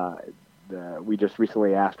 We just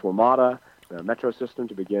recently asked WMATA, the Metro system,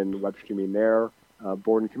 to begin web streaming their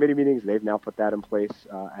board and committee meetings. They've now put that in place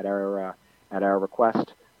at our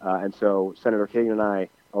request. And so Senator Kagan and I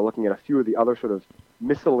are looking at a few of the other sort of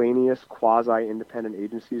miscellaneous quasi-independent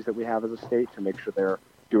agencies that we have as a state to make sure they're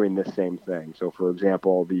doing this same thing. So, for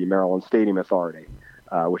example, the Maryland Stadium Authority,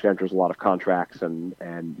 which enters a lot of contracts and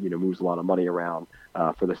moves a lot of money around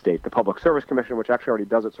for the state. The Public Service Commission, which actually already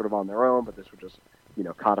does it sort of on their own, but this would just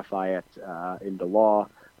codify it into law.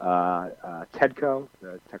 TEDCO,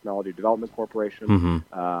 the Technology Development Corporation,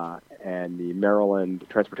 and the Maryland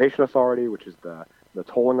Transportation Authority, which is the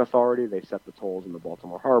tolling authority. They set the tolls in the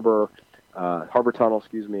Baltimore Harbor Tunnel,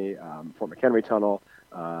 Fort McHenry Tunnel,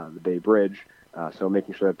 the Bay Bridge. So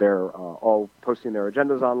making sure that they're all posting their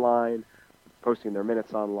agendas online, posting their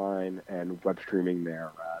minutes online and web streaming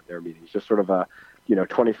their meetings. Just sort of a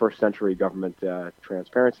 21st century government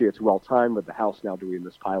transparency. It's well timed with the House now doing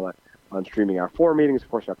this pilot on streaming our floor meetings.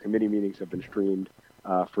 Of course, our committee meetings have been streamed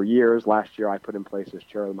for years. Last year, I put in place as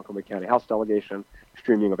chair of the Montgomery County House delegation,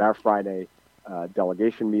 streaming of our Friday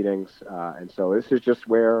delegation meetings. And so this is just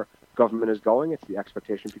where government is going. It's the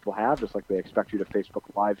expectation people have, just like they expect you to Facebook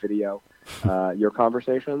Live video your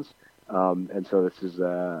conversations. And so this is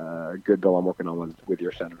a good bill I'm working on with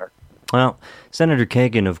your senator. Well, Senator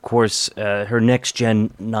Kagan, of course, her Next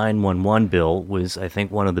Gen 911 bill was, I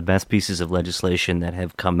think, one of the best pieces of legislation that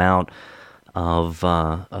have come out of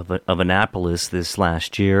Annapolis this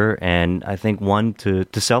last year, and I think one to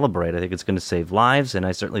celebrate. I think it's going to save lives, and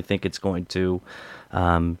I certainly think it's going to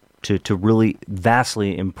really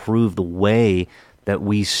vastly improve the way that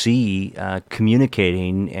we see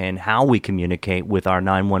communicating and how we communicate with our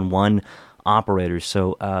 911 operators.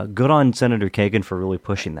 So good on Senator Kagan for really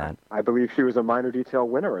pushing that. I believe she was a minor detail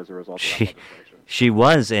winner as a result of that legislation. She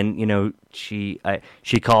was, and she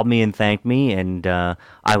called me and thanked me, and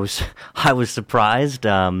I was surprised.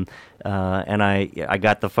 And I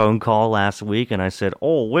got the phone call last week, and I said,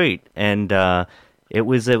 "Oh, wait," and it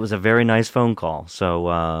was a very nice phone call. So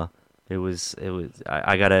I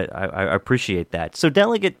appreciate that. So,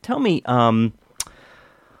 Delegate, tell me,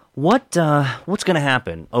 what's going to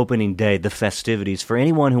happen opening day, the festivities, for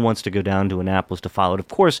anyone who wants to go down to Annapolis to follow it? Of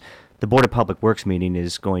course, the Board of Public Works meeting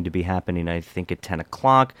is going to be happening, I think, at 10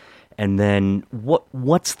 o'clock. And then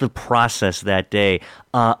what's the process that day,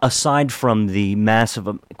 aside from the massive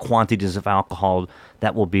quantities of alcohol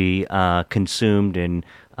that will be consumed and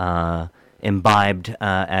imbibed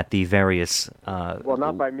at the various... well,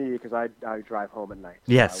 not by me, because I drive home at night.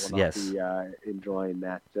 So yes, I will not be enjoying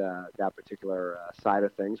that particular side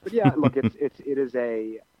of things. But yeah, look, it is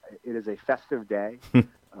a festive day.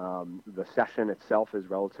 The session itself is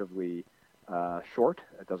relatively short.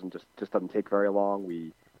 It just doesn't take very long.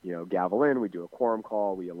 We gavel in, we do a quorum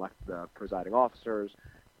call, we elect the presiding officers.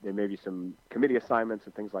 There may be some committee assignments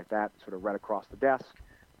and things like that, sort of read across the desk.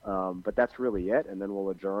 But that's really it, and then we'll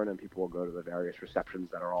adjourn, and people will go to the various receptions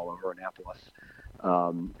that are all over Annapolis.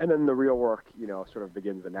 And then the real work, sort of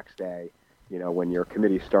begins the next day, when your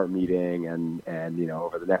committees start meeting, and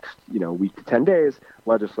over the next, week to 10 days,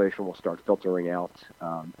 legislation will start filtering out.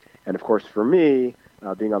 And of course, for me,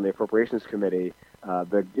 being on the Appropriations Committee,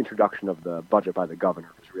 the introduction of the budget by the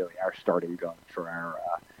governor is really our starting gun for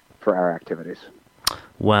our activities.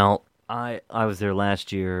 Well, I was there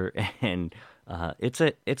last year, and it's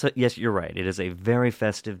a yes, you're right. It is a very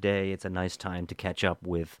festive day. It's a nice time to catch up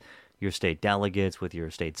with your state delegates, with your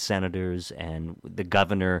state senators, and the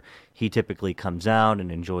governor. He typically comes out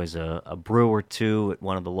and enjoys a brew or two at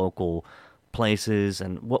one of the local places.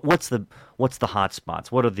 And what's the hot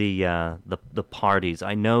spots? What are the parties?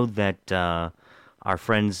 I know that our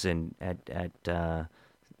friends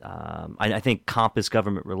I think Compass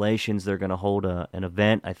Government Relations, they're going to hold an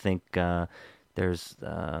event. I think there's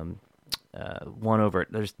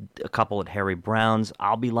there's a couple at Harry Brown's.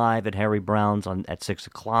 I'll be live at Harry Brown's at 6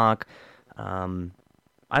 o'clock.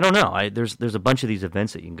 I don't know. There's a bunch of these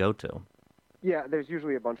events that you can go to. Yeah, there's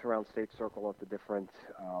usually a bunch around State Circle at the different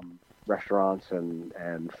restaurants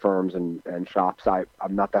and firms and shops.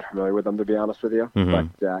 I'm not that familiar with them, to be honest with you. Mm-hmm.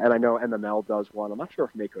 But and I know MML does one. I'm not sure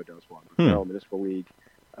if MACO does one. Maryland Municipal League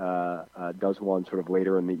does one sort of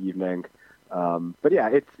later in the evening. But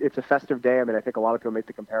yeah, it's a festive day. I mean, I think a lot of people make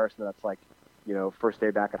the comparison that's like, first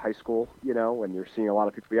day back at high school, when you're seeing a lot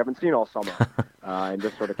of people you haven't seen all summer, and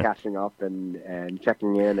just sort of catching up and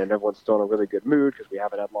checking in, and everyone's still in a really good mood because we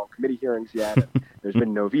haven't had long committee hearings yet. There's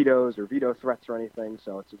been no vetoes or veto threats or anything,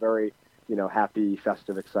 so it's a very, happy,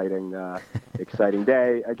 festive, exciting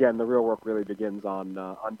day. Again, the real work really begins on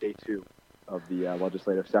day 2 of the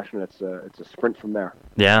legislative session. It's a sprint from there.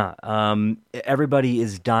 Yeah. Everybody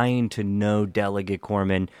is dying to know, Delegate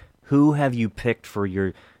Korman, who have you picked for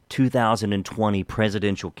your 2020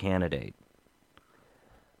 presidential candidate?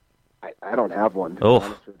 I don't have one, to be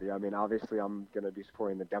honest with you. I mean, obviously, I'm going to be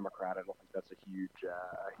supporting the Democrat. I don't think that's a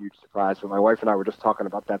huge surprise. But my wife and I were just talking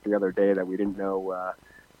about that the other day, that we didn't know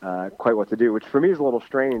quite what to do, which for me is a little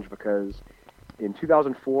strange because in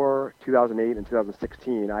 2004, 2008, and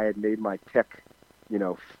 2016, I had made my pick,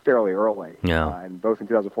 fairly early. Yeah. And both in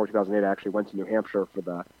 2004 and 2008, I actually went to New Hampshire for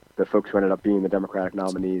the folks who ended up being the Democratic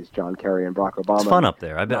nominees, John Kerry and Barack Obama. It's fun up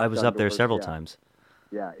there. I was up there several times.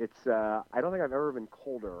 Yeah, it's. I don't think I've ever been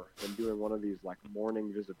colder than doing one of these like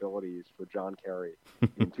morning visibilities for John Kerry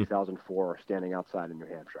in 2004, standing outside in New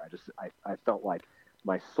Hampshire. I felt like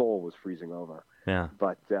my soul was freezing over. Yeah.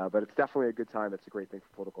 But it's definitely a good time. It's a great thing for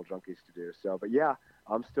political junkies to do. So, but yeah,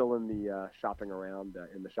 I'm still in the shopping around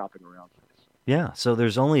phase. Yeah. So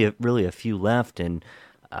there's only really a few left, and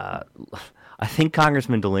I think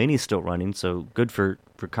Congressman Delaney's still running. So good for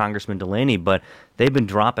Congressman Delaney, but they've been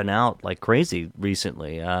dropping out like crazy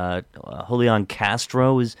recently. Julian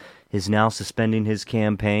Castro is now suspending his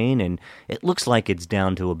campaign, and it looks like it's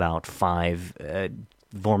down to about 5.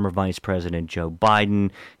 Former Vice President Joe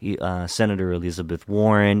Biden, Senator Elizabeth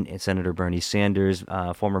Warren, Senator Bernie Sanders,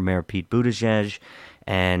 former Mayor Pete Buttigieg,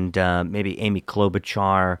 and maybe Amy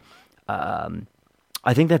Klobuchar.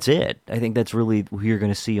 I think that's it. I think that's really who you're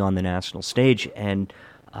going to see on the national stage, and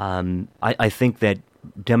I think that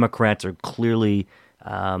Democrats are clearly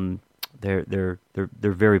they're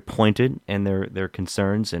very pointed in their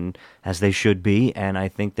concerns, and as they should be, and I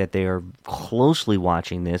think that they are closely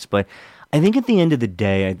watching this, but. I think at the end of the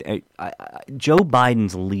day, Joe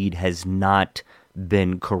Biden's lead has not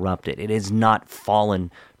been corrupted. It has not fallen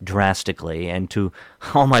drastically. And to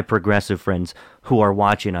all my progressive friends who are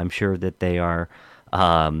watching, I'm sure that they are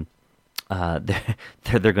they're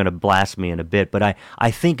going to blast me in a bit. But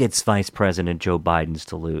I think it's Vice President Joe Biden's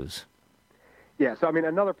to lose. Yeah, so I mean,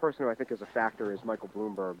 another person who I think is a factor is Michael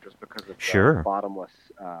Bloomberg, just because of Sure. Bottomless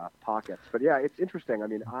pockets. But yeah, it's interesting. I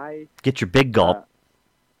mean, Get your big gulp.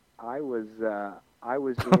 I was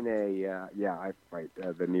in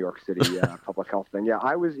the New York City public health thing. Yeah,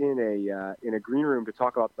 I was in a green room to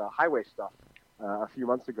talk about the highway stuff a few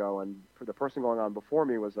months ago, and the person going on before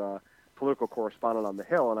me was a political correspondent on the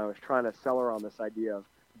Hill, and I was trying to sell her on this idea of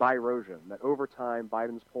bi-erosion, that over time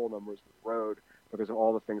Biden's poll numbers would erode because of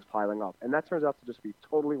all the things piling up, and that turns out to just be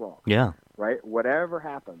totally wrong. Yeah. Right. Whatever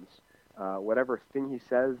happens, whatever thing he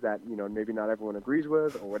says that maybe not everyone agrees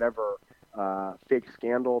with, or whatever fake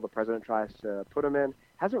scandal the president tries to put him in,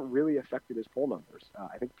 hasn't really affected his poll numbers.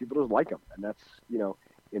 I think people just like him, and that's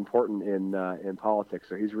important in politics.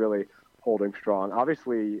 So he's really holding strong.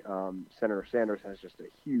 Obviously, Senator Sanders has just a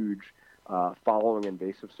huge following and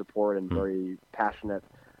base of support, and very passionate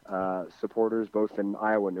supporters, both in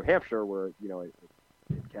Iowa and New Hampshire, where it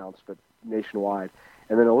counts, but nationwide.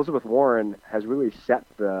 And then Elizabeth Warren has really set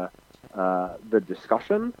the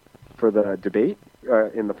discussion for the debate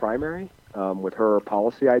in the primary with her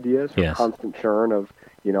policy ideas, her constant churn of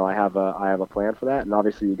I have a plan for that, and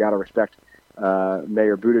obviously you got to respect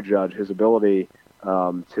Mayor Buttigieg, his ability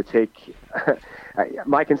to take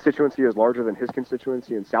my constituency is larger than his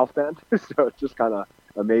constituency in South Bend, so it's just kind of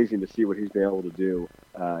amazing to see what he's been able to do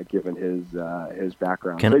given his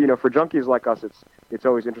background. So for junkies like us, it's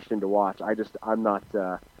always interesting to watch.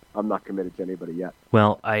 I'm not committed to anybody yet.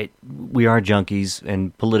 Well, we are junkies,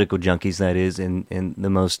 and political junkies, that is, in the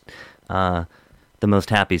most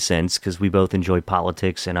happy sense, because we both enjoy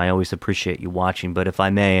politics, and I always appreciate you watching. But if I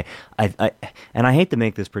may, and I hate to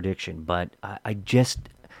make this prediction, but I just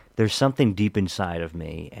there's something deep inside of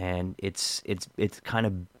me, and it's kind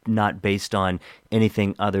of not based on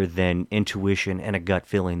anything other than intuition and a gut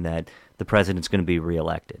feeling that the president's going to be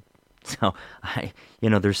reelected. So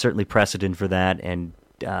there's certainly precedent for that, and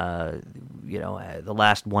the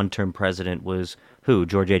last one-term president was who?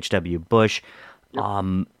 George H.W. Bush. Yep.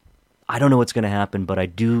 I don't know what's going to happen, but I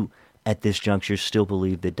do, at this juncture, still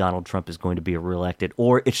believe that Donald Trump is going to be reelected,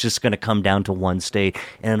 or it's just going to come down to one state,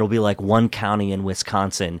 and it'll be like one county in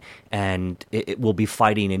Wisconsin, and it will be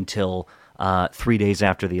fighting until 3 days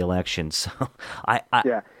after the election. So,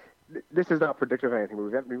 yeah. This is not predictive of anything.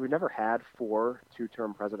 We've never had 4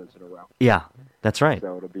 two-term presidents in a row. Yeah, that's right.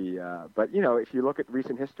 So it'll be, but if you look at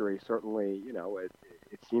recent history, certainly,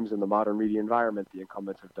 it seems in the modern media environment, the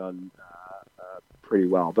incumbents have done pretty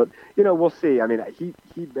well. But we'll see. I mean,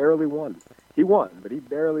 he barely won. He won, but he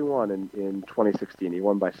barely won in 2016. He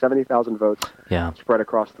won by 70,000 votes, spread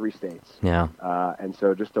across 3 states. Yeah. And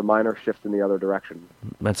so just a minor shift in the other direction.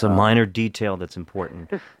 That's a minor detail that's important.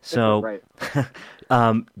 So, right.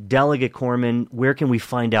 Delegate Korman, where can we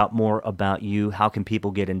find out more about you? How can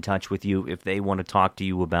people get in touch with you if they want to talk to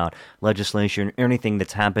you about legislation or anything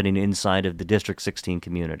that's happening inside of the District 16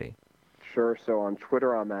 community? Sure. So on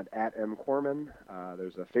Twitter, I'm at @mkorman.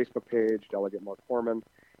 There's a Facebook page, Delegate Marc Korman.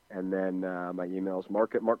 And then my email is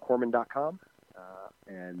mark@markkorman.com.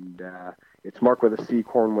 And it's Mark with a C,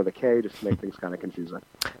 Korn with a K, just to make things kind of confusing.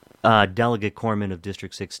 Delegate Korman of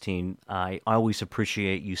District 16, I always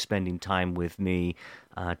appreciate you spending time with me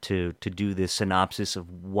to do this synopsis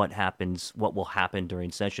of what will happen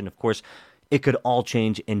during session. Of course, it could all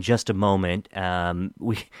change in just a moment.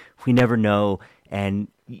 We never know, and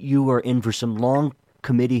you are in for some long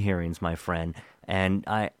committee hearings, my friend. And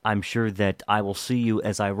I'm sure that I will see you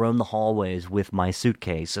as I roam the hallways with my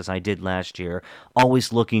suitcase, as I did last year,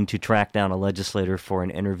 always looking to track down a legislator for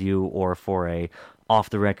an interview or for a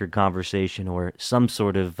off-the-record conversation or some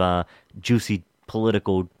sort of juicy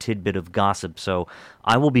political tidbit of gossip. So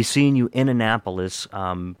I will be seeing you in Annapolis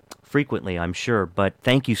frequently, I'm sure. But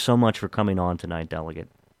thank you so much for coming on tonight, Delegate.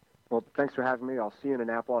 Well, thanks for having me. I'll see you in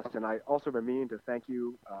Annapolis. And I also been meaning to thank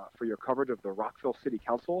you for your coverage of the Rockville City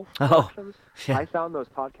Council elections. Yeah. I found those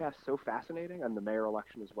podcasts so fascinating, and the mayor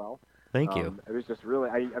election as well. Thank you. It was just really,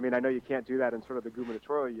 I mean, I know you can't do that in sort of the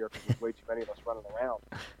gubernatorial year because there's way too many of us running around,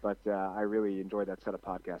 but I really enjoyed that set of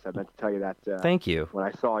podcasts. I meant to tell you that. Thank you. When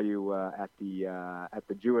I saw you at the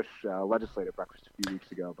Jewish legislative breakfast a few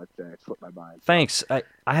weeks ago, but it slipped my mind. Thanks. I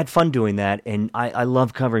had fun doing that, and I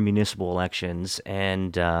love covering municipal elections,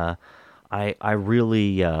 and I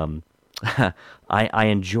really I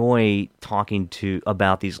enjoy talking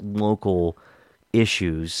about these local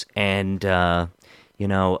issues, and you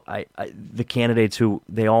know, the candidates who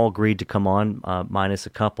they all agreed to come on, minus a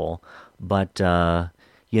couple, but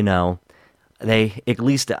you know, they at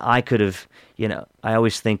least I could have. You know, I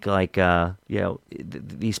always think like you know,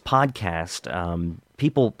 these podcasts,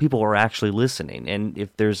 people are actually listening, and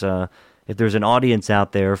if there's an audience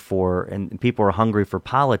out there and people are hungry for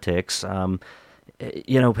politics,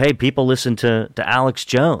 you know, hey, people listen to Alex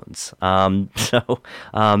Jones. So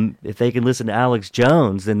if they can listen to Alex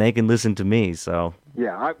Jones, then they can listen to me. So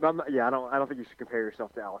yeah, I don't think you should compare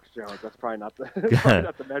yourself to Alex Jones. That's probably not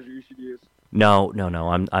the measure you should use. No,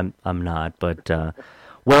 I'm not. But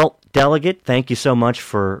well, Delegate, thank you so much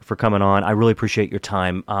for coming on. I really appreciate your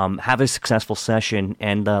time. Have a successful session,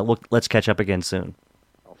 and look, let's catch up again soon.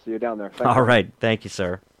 I'll see you down there. Thank you. Right, thank you,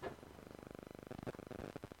 sir.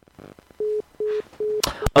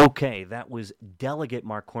 Okay, that was Delegate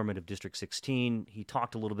Marc Korman of District 16. He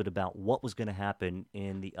talked a little bit about what was going to happen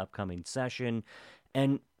in the upcoming session,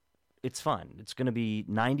 and it's fun. It's going to be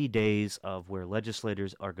 90 days of where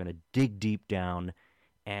legislators are going to dig deep down,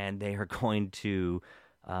 and they are going to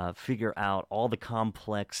figure out all the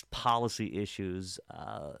complex policy issues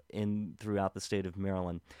throughout the state of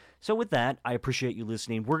Maryland. So with that, I appreciate you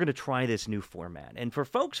listening. We're going to try this new format. And for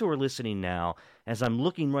folks who are listening now, as I'm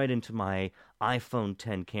looking right into my iPhone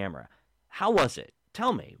 10 camera, how was it?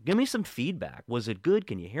 Tell me. Give me some feedback. Was it good?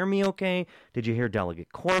 Can you hear me okay? Did you hear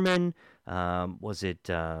Delegate Korman? Was it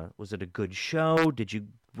a good show?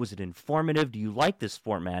 Was it informative? Do you like this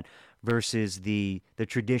format versus the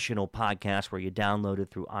traditional podcast where you download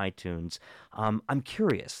it through iTunes? I'm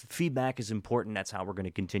curious. Feedback is important. That's how we're going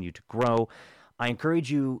to continue to grow. I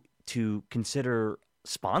encourage you to consider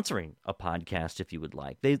sponsoring a podcast if you would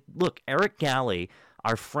like. Eric Galley,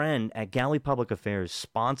 our friend at Galley Public Affairs,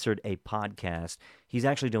 sponsored a podcast. He's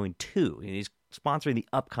actually doing two. He's sponsoring the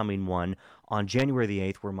upcoming one on January the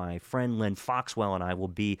 8th, where my friend Len Foxwell and I will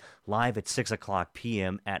be live at 6 o'clock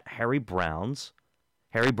p.m. at Harry Brown's,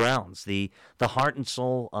 the heart and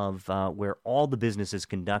soul of where all the business is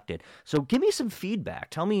conducted. So give me some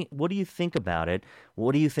feedback. Tell me, what do you think about it?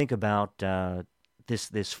 What do you think about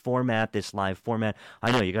this format, this live format?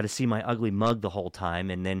 I know you got to see my ugly mug the whole time,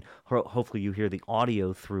 and then hopefully you hear the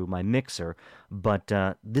audio through my mixer. But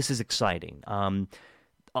this is exciting. A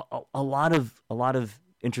lot of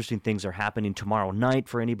interesting things are happening tomorrow night.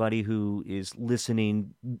 For anybody who is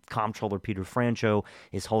listening, Comptroller Peter Francho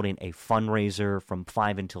is holding a fundraiser from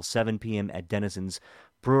 5 until 7 p.m. at Denizens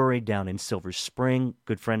Brewery down in Silver Spring.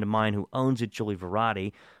 Good friend of mine who owns it, Julie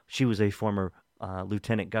Verratti. She was a former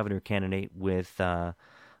lieutenant governor candidate with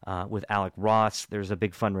Alec Ross. There's a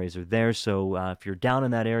big fundraiser there. So if you're down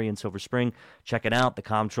in that area in Silver Spring, check it out. The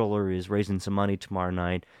Comptroller is raising some money tomorrow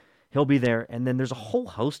night. He'll be there, and then there's a whole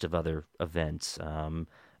host of other events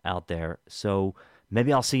out there. So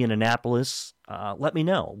maybe I'll see you in Annapolis. Let me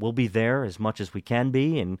know. We'll be there as much as we can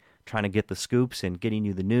be and trying to get the scoops and getting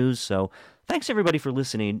you the news. So thanks, everybody, for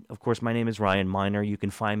listening. Of course, my name is Ryan Miner. You can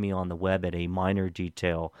find me on the web at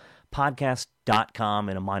minorDetailPodcast.com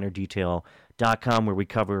and minorDetail.com, where we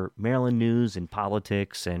cover Maryland news and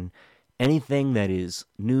politics and anything that is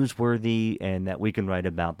newsworthy and that we can write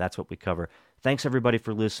about. That's what we cover. Thanks, everybody,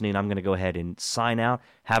 for listening. I'm going to go ahead and sign out.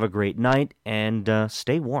 Have a great night, and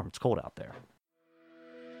stay warm. It's cold out there.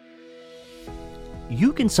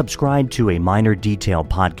 You can subscribe to a Minor Detail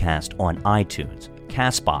podcast on iTunes,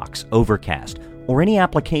 CastBox, Overcast, or any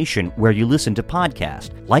application where you listen to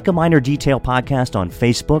podcasts. Like a Minor Detail podcast on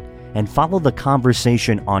Facebook, and follow the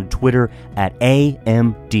conversation on Twitter at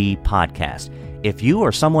AMD Podcast. If you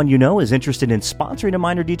or someone you know is interested in sponsoring a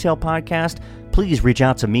Minor Detail podcast, please reach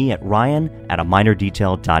out to me at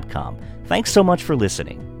ryan@aminordetail.com. Thanks so much for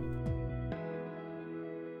listening.